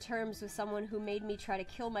good terms with someone who made me try to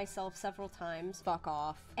kill myself several times. Fuck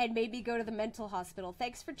off. And made me go to the mental hospital.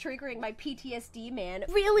 Thanks for triggering my PTSD, man.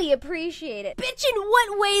 Really appreciate it. Bitch, in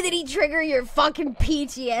what way did he trigger your fucking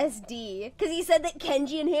PTSD? Because he said that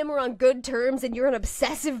Kenji and him are on good terms and you're an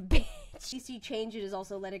obsessive bitch. DC change it is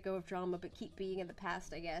also let it go of drama, but keep being in the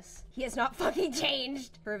past, I guess. He has not fucking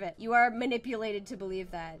changed. Prove it. You are manipulated to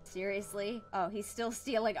believe that. Seriously? Oh, he's still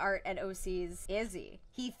stealing art and OCs. Is he?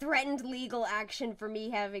 He threatened legal action for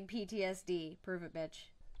me having PTSD. Prove it, bitch.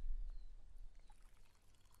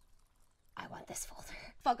 I want this folder.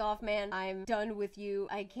 Fuck off, man. I'm done with you.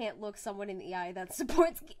 I can't look someone in the eye that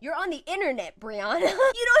supports— You're on the internet, Brianna.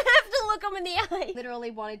 You don't have to look them in the eye.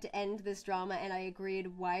 Literally wanted to end this drama and I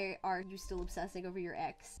agreed. Why are you still obsessing over your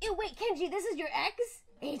ex? Ew, wait, Kenji, this is your ex?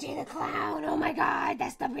 AJ the Clown, oh my god,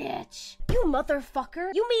 that's the bitch. You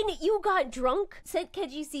motherfucker. You mean you got drunk, sent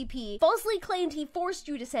Kenji CP, falsely claimed he forced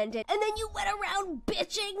you to send it, and then you went around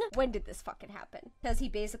bitching? When did this fucking happen? Because he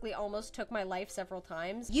basically almost took my life several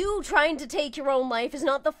times. You trying to take your own life is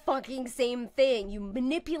not the fucking same thing, you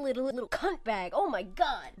manipulative little cunt bag. Oh my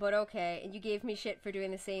god. But okay, and you gave me shit for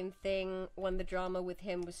doing the same thing when the drama with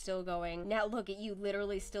him was still going. Now look at you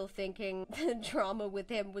literally still thinking the drama with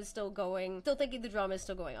him was still going. Still thinking the drama is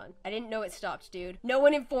still going on. I didn't know it stopped, dude. No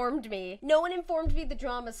one informed me. No one informed me the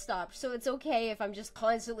drama stopped, so it's okay if I'm just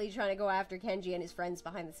constantly trying to go after Kenji and his friends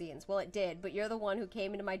behind the scenes. Well, it did, but you're the one who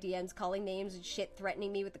came into my DMs calling names and shit,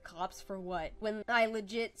 threatening me with the cops for what? When I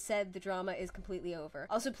legit said the drama is completely over.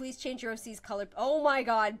 Also, please change your OC's color. Oh my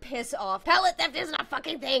god, piss off. Palette theft isn't a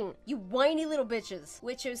fucking thing! You whiny little bitches.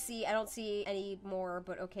 Which OC? I don't see any more,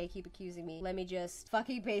 but okay, keep accusing me. Let me just—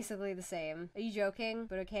 fucking basically the same. Are you joking?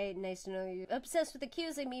 But okay, nice to know you're obsessed with accusing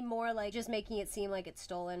me more, like just making it seem like it's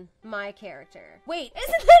stolen. My character. Wait,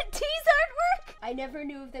 isn't that T's artwork? I never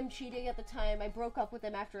knew of them cheating at the time. I broke up with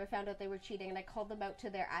them after I found out they were cheating and I called them out to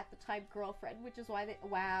their at-the-time girlfriend, which is why they—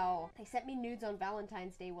 wow. They sent me nudes on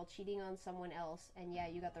Valentine's Day while cheating on someone else, and yeah,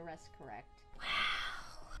 you got the rest correct. Wow.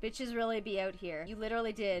 Bitches really be out here. You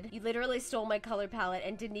literally did. You literally stole my color palette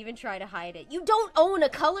and didn't even try to hide it. You don't own a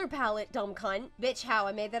color palette, dumb cunt. Bitch, how?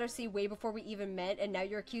 I made that OC way before we even met, and now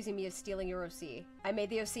you're accusing me of stealing your OC. I made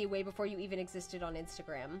the OC way before you even existed on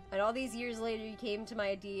Instagram. And all these years later, you came to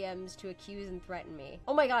my DMs to accuse and threaten me.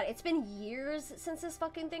 Oh my god, it's been years since this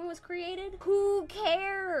fucking thing was created? Who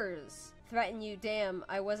cares? Threaten you, damn,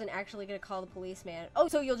 I wasn't actually gonna call the police, man. Oh,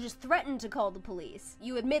 so you'll just threaten to call the police.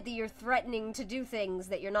 You admit that you're threatening to do things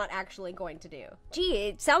that you're not actually going to do. Gee,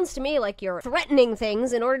 it sounds to me like you're threatening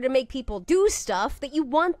things in order to make people do stuff that you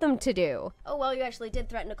want them to do. Oh, well, you actually did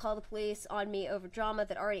threaten to call the police on me over drama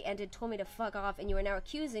that already ended, told me to fuck off, and you are now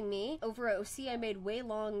accusing me over a OC I made way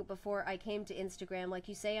long before I came to Instagram. Like,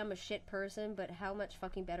 you say I'm a shit person, but how much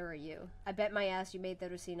fucking better are you? I bet my ass you made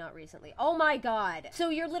that OC not recently. Oh my god. So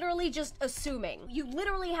you're literally just assuming. You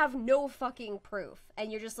literally have no fucking proof.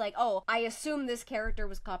 And you're just like, oh, I assume this character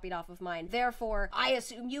was copied off of mine. Therefore, I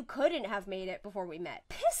assume you couldn't have made it before we met.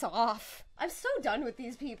 Piss off. I'm so done with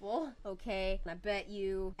these people. Okay, I bet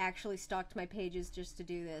you actually stalked my pages just to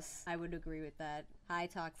do this. I would agree with that. Hi,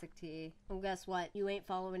 Toxic T. Well, guess what? You ain't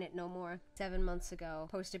following it no more. 7 months ago.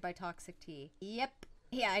 Posted by Toxic T. Yep.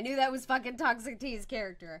 Yeah, I knew that was fucking Toxic T's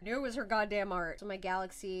character. I knew it was her goddamn art. So my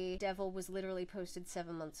Galaxy Devil was literally posted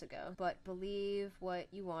 7 months ago. But believe what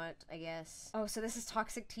you want, I guess. Oh, so this is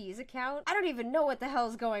Toxic T's account? I don't even know what the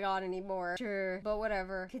hell's going on anymore. Sure, but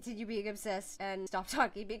whatever. Continue being obsessed and stop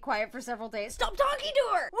talking. Be quiet for several days. Stop talking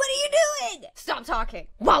to her! What are you doing? Stop talking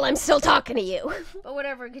while I'm still talking to you. But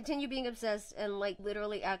whatever, continue being obsessed and like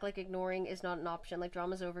literally act like ignoring is not an option. Like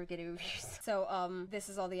drama's over, get over yourself. So this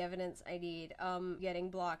is all the evidence I need. Getting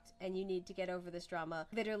blocked and you need to get over this drama.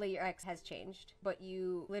 Literally your ex has changed, but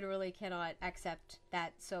you literally cannot accept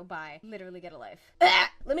that, so bye. Literally get a life.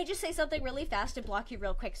 Let me just say something really fast and block you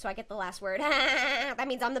real quick so I get the last word. That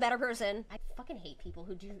means I'm the better person. I fucking hate people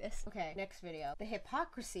who do this. Okay, next video. The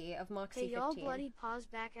hypocrisy of Moxie 15. Hey y'all, Bloody Paws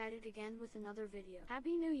back at it again with another video.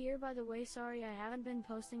 Happy New Year, by the way. Sorry I haven't been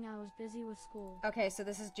posting, I was busy with school. Okay, so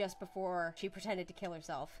this is just before she pretended to kill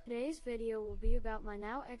herself. Today's video will be about my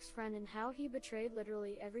now ex-friend and how he betrayed literally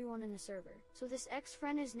everyone in the server. So this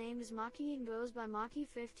ex-friend, his name is Maki and goes by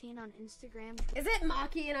Maki15 on Instagram. Is it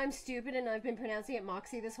Maki and I'm stupid and I've been pronouncing it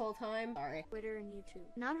Moxie this whole time? Sorry. Twitter and YouTube.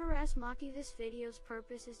 Not harass Maki, this video's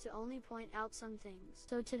purpose is to only point out some things.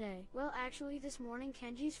 So today, well actually this morning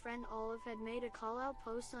Kenji's friend Olive had made a call out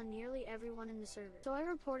post on nearly everyone in the server. So I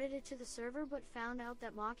reported it to the server but found out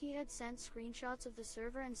that Maki had sent screenshots of the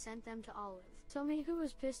server and sent them to Olive. So me, who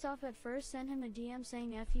was pissed off at first, sent him a DM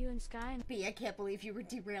saying F you and Sky and B, I can't believe you were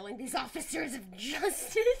derailing these officers of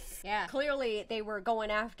justice. Yeah, clearly they were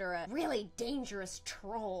going after a really dangerous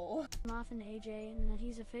troll. Moth and AJ, and that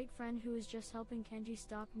he's a fake friend who is just helping Kenji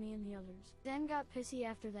stalk me and the others. Then got pissy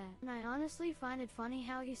after that. And I honestly find it funny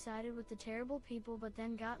how he sided with the terrible people but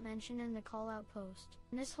then got mentioned in the call out post.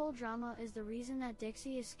 And this whole drama is the reason that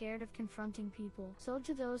Dixie is scared of confronting people. So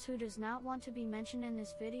to those who does not want to be mentioned in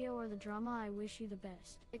this video or the drama, I wish you the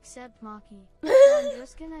best. Except Maki. I'm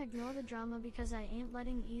just gonna ignore the drama because I ain't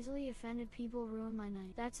letting easily offended people ruin my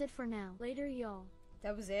night. That's it for now. Later y'all.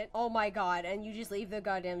 That was it? Oh my god, and you just leave the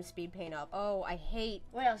goddamn speed paint up. Oh, I hate...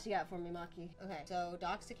 What else you got for me, Maki? Okay, so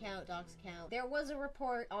dox account. There was a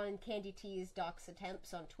report on Candy T's dox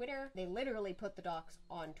attempts on Twitter. They literally put the dox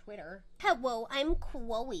on Twitter. Hello, I'm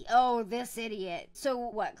Chloe. Oh, this idiot. So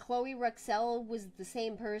what, Chloe Ruxell was the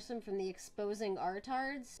same person from the Exposing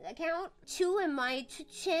Artards account? Too, and my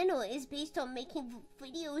channel is based on making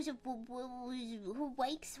videos of who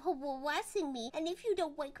likes harassing me, and if you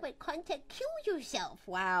don't like my content, kill yourself.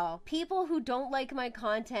 Wow. People who don't like my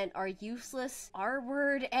content are useless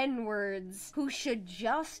R-word N-words who should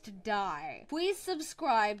just die. Please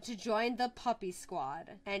subscribe to join the puppy squad.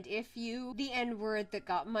 And if you, the N-word that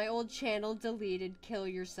got my old channel deleted, kill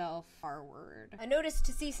yourself, R-word. A notice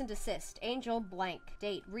to cease and desist. Angel blank.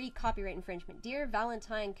 Date. Copyright infringement. Dear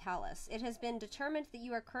Valentine Callis, it has been determined that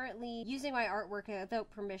you are currently using my artwork without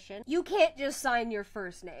permission. You can't just sign your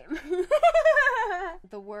first name.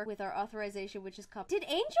 The work with our authorization, which is did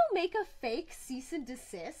Angel make a fake cease and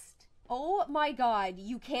desist? Oh my god,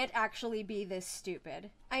 you can't actually be this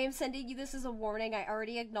stupid. I am sending you this as a warning. I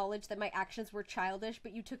already acknowledged that my actions were childish,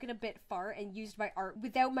 but you took it a bit far and used my art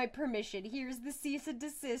without my permission. Here's the cease and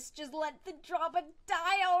desist. Just let the drama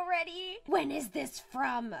die already. When is this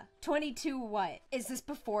from? 22 what? Is this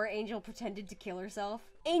before Angel pretended to kill herself?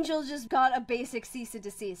 Angel just got a basic cease and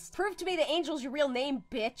desist. Prove to me that Angel's your real name,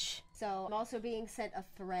 bitch. So I'm also being sent a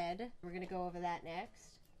thread. We're gonna go over that next.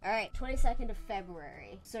 Alright, 22nd of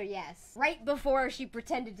February. So yes, right before she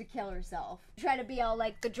pretended to kill herself. Try to be all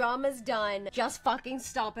like, the drama's done, just fucking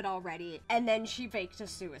stop it already. And then she faked a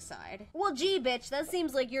suicide. Well gee bitch, that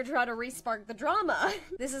seems like you're trying to re-spark the drama.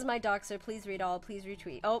 This is my doxer, please read all, please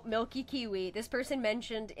retweet. Oh, Milky Kiwi. This person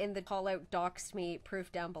mentioned in the call out doxed me,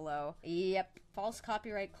 proof down below. Yep. False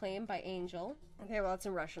copyright claim by Angel. Okay, well, it's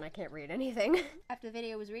in Russian. I can't read anything. After the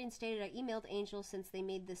video was reinstated, I emailed Angel since they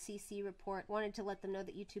made the CC report. Wanted to let them know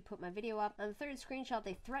that YouTube put my video up. On the third screenshot,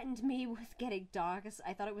 they threatened me with getting doxxed.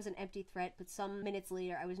 I thought it was an empty threat, but some minutes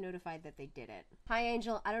later, I was notified that they did it. Hi,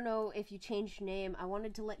 Angel. I don't know if you changed your name. I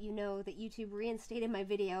wanted to let you know that YouTube reinstated my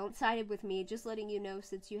video. Sided with me, just letting you know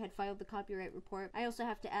since you had filed the copyright report. I also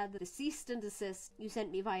have to add that the cease and desist you sent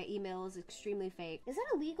me via email is extremely fake. Is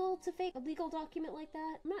that illegal to fake a legal document like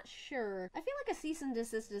that? I'm not sure. I feel like a cease and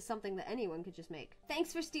desist is something that anyone could just make.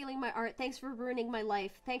 Thanks for stealing my art. Thanks for ruining my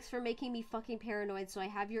life. Thanks for making me fucking paranoid, so I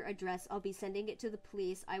have your address. I'll be sending it to the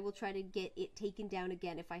police. I will try to get it taken down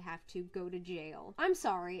again if I have to go to jail. I'm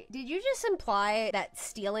sorry. Did you just imply that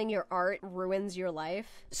stealing your art ruins your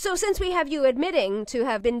life? So since we have you admitting to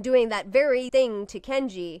have been doing that very thing to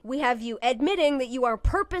Kenji, we have you admitting that you are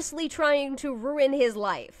purposely trying to ruin his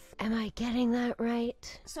life. Am I getting that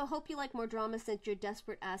right? So hope you like more drama since your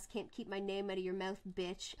desperate ass can't keep my name out of your mouth,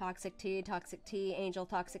 bitch. Toxic tea, angel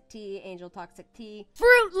toxic tea.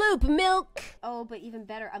 Fruit Loop milk! Oh, but even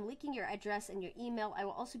better, I'm leaking your address and your email. I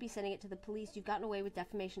will also be sending it to the police. You've gotten away with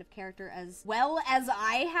defamation of character as well as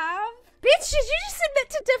I have. Bitch, did you just admit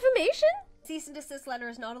to defamation? Cease and desist letter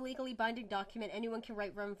is not a legally binding document. Anyone can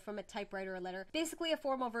write from a typewriter or letter. Basically a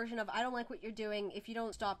formal version of, I don't like what you're doing. If you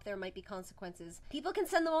don't stop, there might be consequences. People can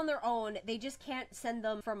send them on their own. They just can't send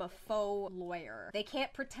them from a faux lawyer. They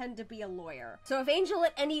can't pretend to be a lawyer. So if Angel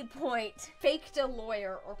at any point faked a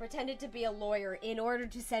lawyer or pretended to be a lawyer in order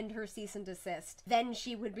to send her cease and desist, then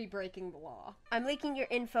she would be breaking the law. I'm leaking your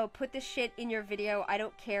info. Put this shit in your video. I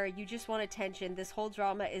don't care. You just want attention. This whole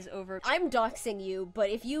drama is over. I'm doxing you, but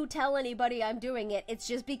if you tell anybody I'm doing it, it's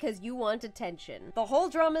just because you want attention. The whole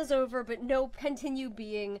drama's over, but no, continue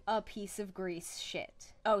being a piece of grease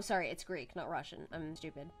shit. Oh, sorry, it's Greek, not Russian. I'm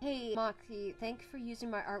stupid. Hey, Moxie, thanks for using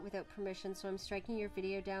my art without permission, so I'm striking your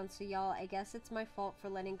video down, so y'all, I guess it's my fault for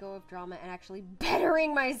letting go of drama and actually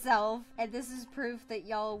bettering myself. And this is proof that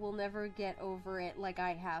y'all will never get over it like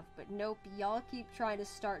I have. But nope, y'all keep trying to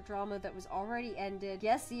start drama that was already ended.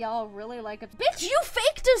 Yes, y'all really like a- Bitch, you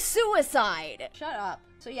faked a suicide! Shut up.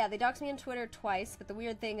 So yeah, they doxed me on Twitter twice, but the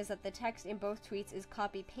weird thing is that the text in both tweets is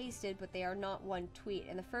copy-pasted, but they are not one tweet.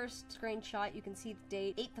 In the first screenshot, you can see the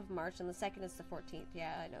date, 8th of March, and the second is the 14th.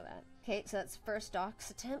 Yeah, I know that. Okay, so that's first dox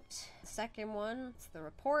attempt. The second one, it's the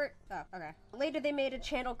report. Oh, okay. Later, they made a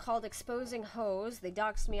channel called Exposing Hoes. They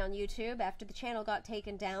doxed me on YouTube. After the channel got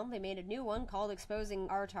taken down, they made a new one called Exposing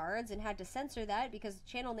Artards and had to censor that because the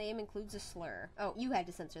channel name includes a slur. Oh, you had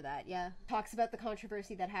to censor that, yeah. Talks about the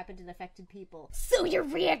controversy that happened and affected people. So you're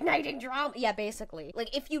reigniting drama? Yeah, basically.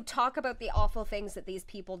 Like, if you talk about the awful things that these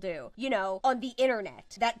people do, you know, on the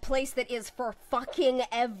internet, that place that is for fucking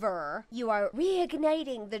ever, you are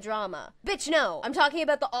reigniting the drama. Bitch, no. I'm talking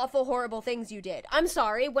about the awful, horrible things you did. I'm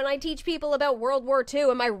sorry, when I teach people about World War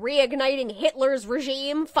II, am I reigniting Hitler's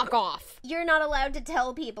regime? Fuck off. You're not allowed to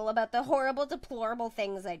tell people about the horrible, deplorable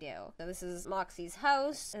things I do. So this is Moxie's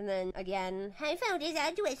house, and then, again, I found his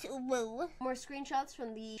address. Whoa. More screenshots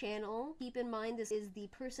from the channel. Keep in mind, this is the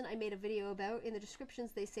person I made a video about. In the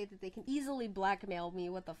descriptions, they say that they can easily blackmail me.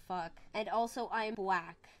 What the fuck? And also, I'm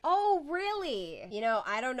black. Oh, really? You know,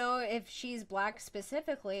 I don't know if she's black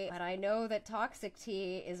specifically, but I know that Toxic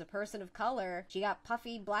Tea is a person of color. She got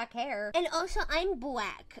puffy black hair. And also, I'm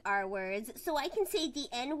black, our words, so I can say the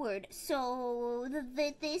N-word. So,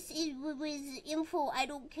 this was info. I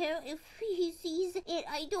don't care if he sees it.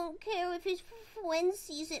 I don't care if his friend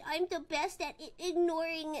sees it. I'm the best at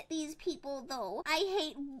ignoring these people, though. I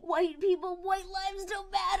hate white people. White lives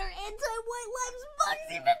don't matter. Anti-white lives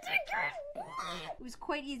must even It was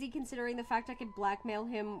quite easy considering the fact I could blackmail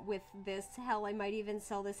him with this. Hell, I might even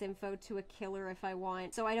sell this info to a killer if I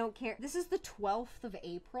want. So I don't care. This is the 12th of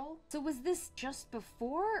April. So was this just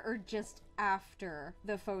before or just after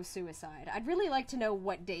the faux suicide? I'd really like to know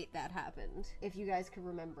what date that happened, if you guys could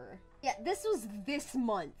remember. Yeah, this was this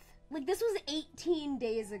month. Like, this was 18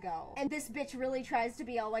 days ago. And this bitch really tries to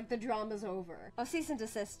be all like, the drama's over. Oh, cease and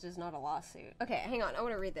desist is not a lawsuit. Okay, hang on, I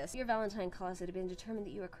want to read this. Your Valentine clause, it had been determined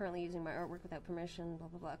that you are currently using my artwork without permission, blah,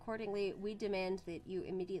 blah, blah. Accordingly, we demand that you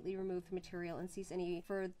immediately remove the material and cease any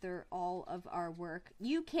further all of our work.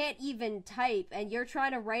 You can't even type, and you're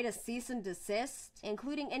trying to write a cease and desist,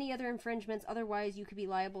 including any other infringements. Otherwise, you could be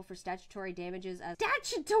liable for statutory damages as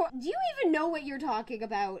statutory. Do you even know what you're talking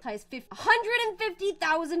about?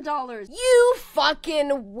 $150,000. You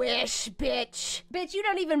fucking wish, bitch. Bitch, you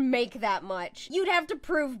don't even make that much. You'd have to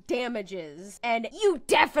prove damages. And you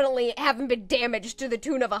definitely haven't been damaged to the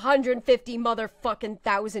tune of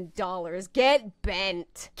 $150,000. Get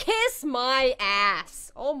bent. Kiss my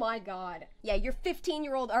ass. Oh my god. Yeah, your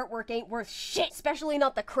 15-year-old artwork ain't worth shit, especially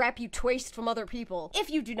not the crap you traced from other people. If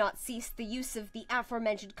you do not cease the use of the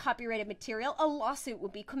aforementioned copyrighted material, a lawsuit will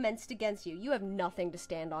be commenced against you. You have nothing to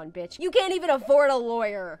stand on, bitch. You can't even afford a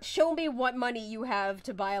lawyer. Show me what money you have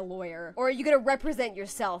to buy a lawyer. Or are you gonna represent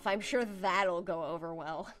yourself? I'm sure that'll go over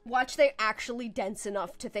well. Watch they're actually dense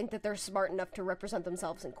enough to think that they're smart enough to represent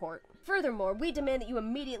themselves in court. Furthermore, we demand that you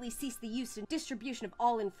immediately cease the use and distribution of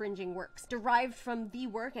all infringing works derived from the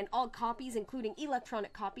work and all copies, including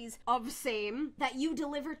electronic copies of same, that you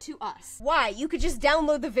deliver to us. Why? You could just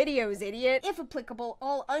download the videos, idiot. If applicable,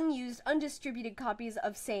 all unused, undistributed copies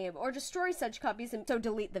of same, or destroy such copies and so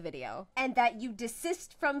delete the video. And that you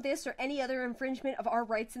desist from this or any other infringement of our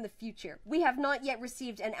rights in the future. We have not yet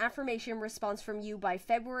received an affirmation response from you by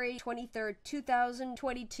February 23rd,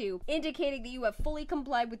 2022, indicating that you have fully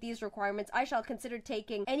complied with these requirements requirements, I shall consider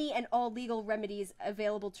taking any and all legal remedies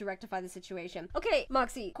available to rectify the situation. Okay,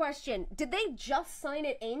 Moxie, question. Did they just sign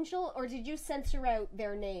it Angel, or did you censor out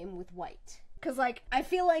their name with white? Cause like, I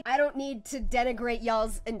feel like I don't need to denigrate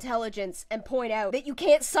y'all's intelligence and point out that you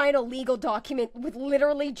can't sign a legal document with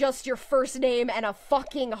literally just your first name and a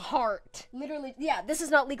fucking heart. Literally, yeah, this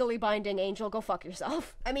is not legally binding, Angel, go fuck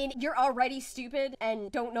yourself. I mean, you're already stupid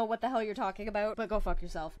and don't know what the hell you're talking about, but go fuck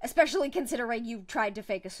yourself. Especially considering you tried to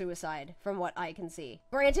fake a suicide, from what I can see.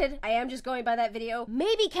 Granted, I am just going by that video.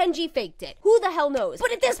 Maybe Kenji faked it. Who the hell knows?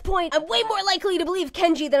 But at this point, I'm way more likely to believe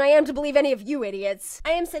Kenji than I am to believe any of you idiots.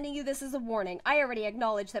 I am sending you this as a warning. I already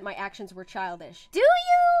acknowledged that my actions were childish. Do you?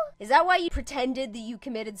 Is that why you pretended that you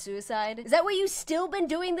committed suicide? Is that why you still been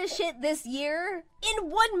doing this shit this year?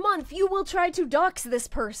 In 1 month, you will try to dox this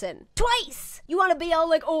person. Twice! You wanna be all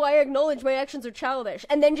like, oh, I acknowledge my actions are childish,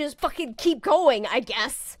 and then just fucking keep going, I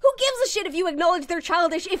guess. Who gives a shit if you acknowledge they're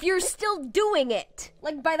childish if you're still doing it?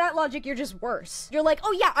 Like, by that logic, you're just worse. You're like,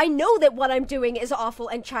 oh yeah, I know that what I'm doing is awful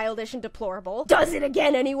and childish and deplorable. Does it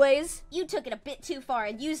again anyways? You took it a bit too far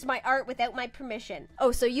and used my art without my permission.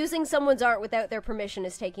 Oh, so using someone's art without their permission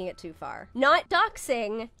is taking it too far. Not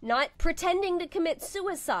doxing, not pretending to commit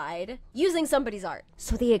suicide, using somebody's art.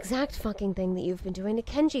 So the exact fucking thing that you've been doing to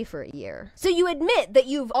Kenji for a year. So you admit that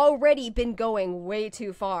you've already been going way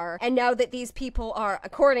too far, and now that these people are,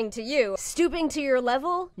 according to you, stooping to your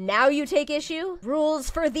level, now you take issue? Rules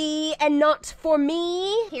for thee and not for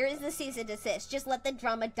me? Here is the cease and desist. Just let the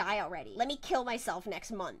drama die already. Let me kill myself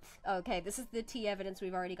next month. Okay, this is the tea evidence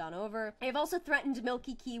we've already gone over. I have also threatened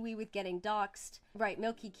Milky Kiwi with getting doxed. Right,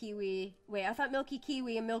 Milky Kiwi. Wait, I thought Milky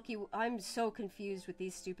Kiwi and Milky... I'm so confused with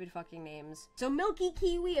these stupid fucking names. So Milky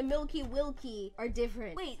Kiwi and Milky Wilkie are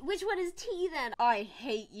different. Wait, which one is T then? I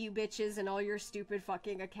hate you bitches and all your stupid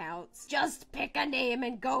fucking accounts. Just pick a name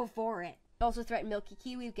and go for it. Also threatened Milky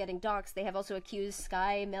Kiwi with getting doxxed. They have also accused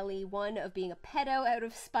Sky Melly 1 of being a pedo out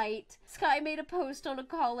of spite. Sky made a post on a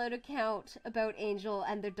call-out account about Angel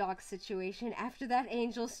and their dox situation. After that,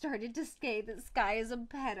 Angel started to say that Sky is a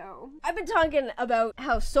pedo. I've been talking about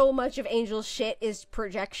how so much of Angel's shit is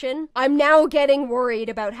projection. I'm now getting worried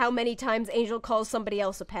about how many times Angel calls somebody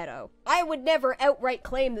else a pedo. I would never outright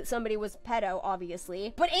claim that somebody was pedo,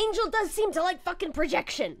 obviously, but Angel does seem to like fucking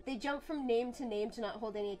projection. They jump from name to not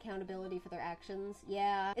hold any accountability for their actions.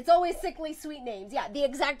 Yeah. It's always sickly sweet names. Yeah, the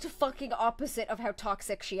exact fucking opposite of how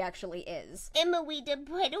toxic she actually is. Emma, the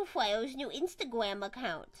pedophile's new Instagram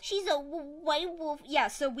account. She's a white wolf. Yeah,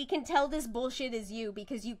 so we can tell this bullshit is you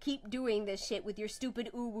because you keep doing this shit with your stupid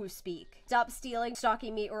uwu speak. Stop stealing,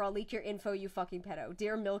 stalking me, or I'll leak your info, you fucking pedo.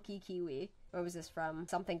 Dear Milky Kiwi. Where was this from?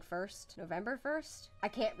 Something 1st? November 1st? I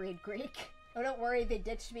can't read Greek. Oh, don't worry, they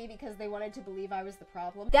ditched me because they wanted to believe I was the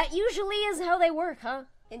problem. That usually is how they work, huh?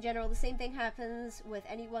 In general, the same thing happens with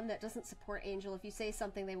anyone that doesn't support Angel. If you say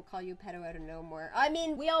something, they will call you pedo out of nowhere. I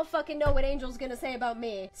mean, we all fucking know what Angel's gonna say about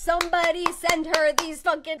me. Somebody send her these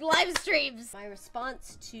fucking live streams! My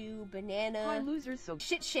response to Banana... Hi losers, so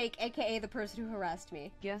Shit Shake, aka the person who harassed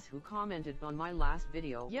me. Guess who commented on my last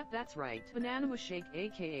video? Yep, that's right. Banana Shake,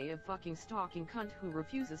 aka a fucking stalking cunt who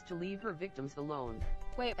refuses to leave her victims alone.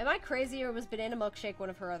 Wait, am I crazy or was Banana Milkshake one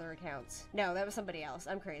of her other accounts? No, that was somebody else.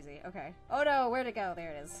 I'm crazy. Okay. Oh no, where'd it go?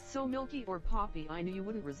 There it is. So Milky or Poppy, I knew you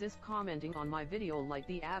wouldn't resist commenting on my video like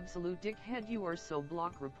the absolute dickhead you are, so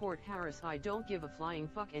block report Harris. I don't give a flying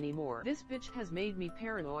fuck anymore. This bitch has made me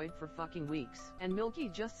paranoid for fucking weeks. And Milky,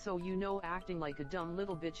 just so you know, acting like a dumb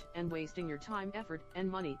little bitch and wasting your time, effort,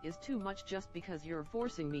 and money is too much just because you're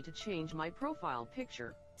forcing me to change my profile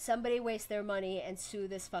picture. Somebody waste their money and sue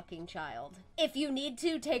this fucking child. If you need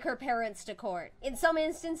to, take her parents to court. In some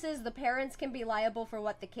instances, the parents can be liable for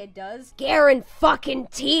what the kid does.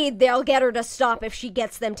 Guaranteed they'll get her to stop if she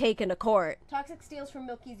gets them taken to court. Toxic steals from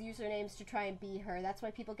Milky's usernames to try and be her. That's why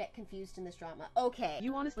people get confused in this drama. Okay.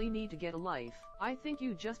 You honestly need to get a life. I think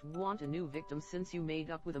you just want a new victim since you made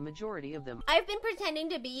up with a majority of them. I've been pretending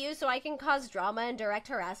to be you so I can cause drama and direct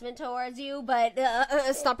harassment towards you, but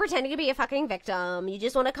stop pretending to be a fucking victim. You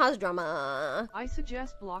just want to cause drama. I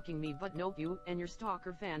suggest blocking me, but nope, you and your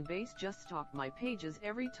stalker fan base just stalk my pages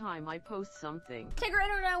every time I post something. Take her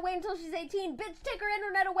internet away until she's 18. Bitch, take her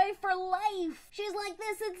internet away for life. She's like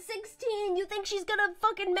this at 16. You think she's gonna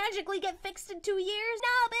fucking magically get fixed in 2 years?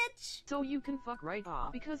 Nah, bitch. So you can fuck right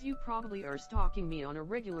off because you probably are stalking me on a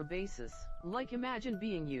regular basis. Like imagine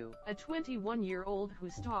being you, a 21-year-old who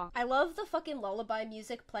stalked. I love the fucking lullaby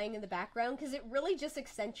music playing in the background because it really just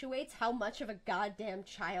accentuates how much of a goddamn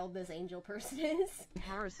child this angel person is.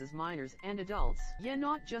 Harasses minors and adults. Yeah,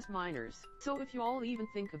 not just minors. So if you all even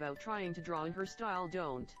think about trying to draw in her style,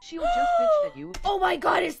 don't. She'll just bitch at you. Oh my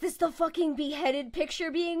god, is this the fucking beheaded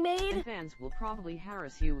picture being made? And fans will probably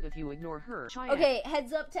harass you if you ignore her. Cheyenne. Okay,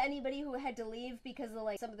 heads up to anybody who had to leave because of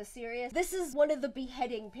like some of the serious. This is one of the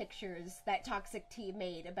beheading pictures that Toxic T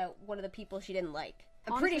made about one of the people she didn't like.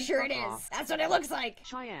 I'm Honestly, pretty sure it is. off. That's what it looks like.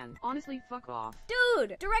 Cheyenne, honestly, fuck off.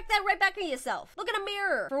 Dude, direct that right back at yourself. Look in a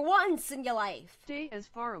mirror for once in your life. Stay as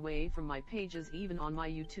far away from my pages, even on my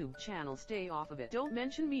YouTube channel. Stay off of it. Don't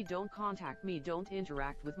mention me, don't contact me, don't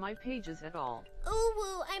interact with my pages at all. Oh,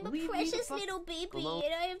 well, I'm a Leave me the precious fuck little baby, alone.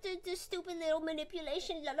 and I have the stupid little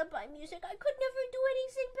manipulation lullaby music. I could never do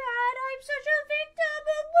anything bad. I'm such a victim.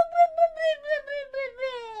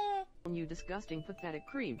 You disgusting, pathetic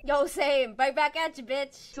cream. Yo, same. Right back at you,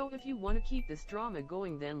 bitch. So if you want to keep this drama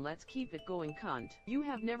going, then let's keep it going, cunt. You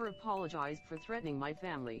have never apologized for threatening my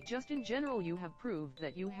family. Just in general, you have proved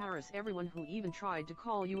that you harass everyone who even tried to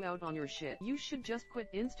call you out on your shit. You should just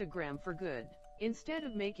quit Instagram for good. Instead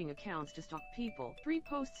of making accounts to stalk people, 3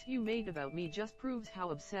 posts you made about me just proves how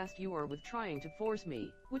obsessed you are with trying to force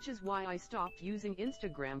me, which is why I stopped using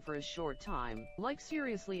Instagram for a short time. Like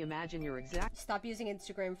seriously, imagine you're Stop using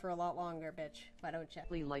Instagram for a lot longer, bitch. Why don't you?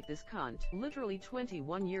 exactly like this cunt, literally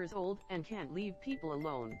 21 years old, and can't leave people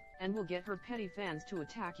alone, and will get her petty fans to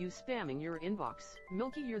attack you spamming your inbox.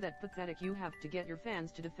 Milky, you're that pathetic. You have to get your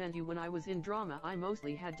fans to defend you. When I was in drama, I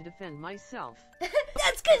mostly had to defend myself.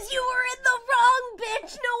 That's because you were in the wrong,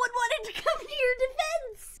 bitch! No one wanted to come to your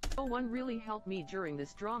defense! No one really helped me during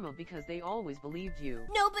this drama because they always believed you.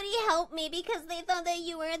 Nobody helped me because they thought that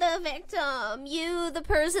you were the victim. You, the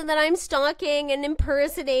person that I'm stalking and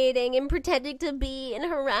impersonating and pretending to be and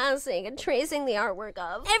harassing and tracing the artwork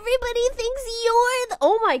of. Everybody thinks you're the—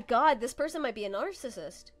 Oh my god, this person might be a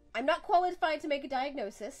narcissist. I'm not qualified to make a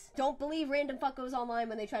diagnosis. Don't believe random fuckos online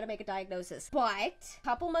when they try to make a diagnosis. But a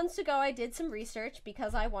couple months ago, I did some research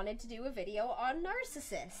because I wanted to do a video on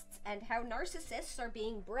narcissists and how narcissists are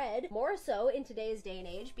being bred more so in today's day and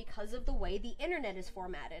age because of the way the internet is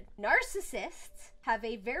formatted. Narcissists have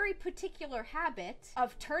a very particular habit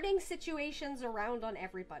of turning situations around on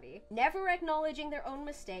everybody, never acknowledging their own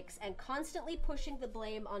mistakes, and constantly pushing the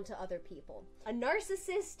blame onto other people. A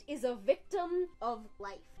narcissist is a victim of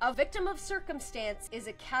life. A victim of circumstance is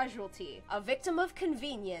a casualty. A victim of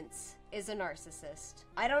convenience is a narcissist.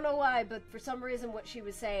 I don't know why, but for some reason what she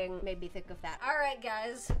was saying made me think of that. Alright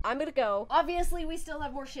guys, I'm gonna go. Obviously we still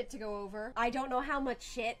have more shit to go over. I don't know how much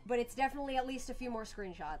shit, but it's definitely at least a few more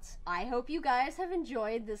screenshots. I hope you guys have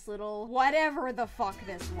enjoyed this little whatever the fuck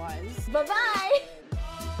this was. Bye-bye!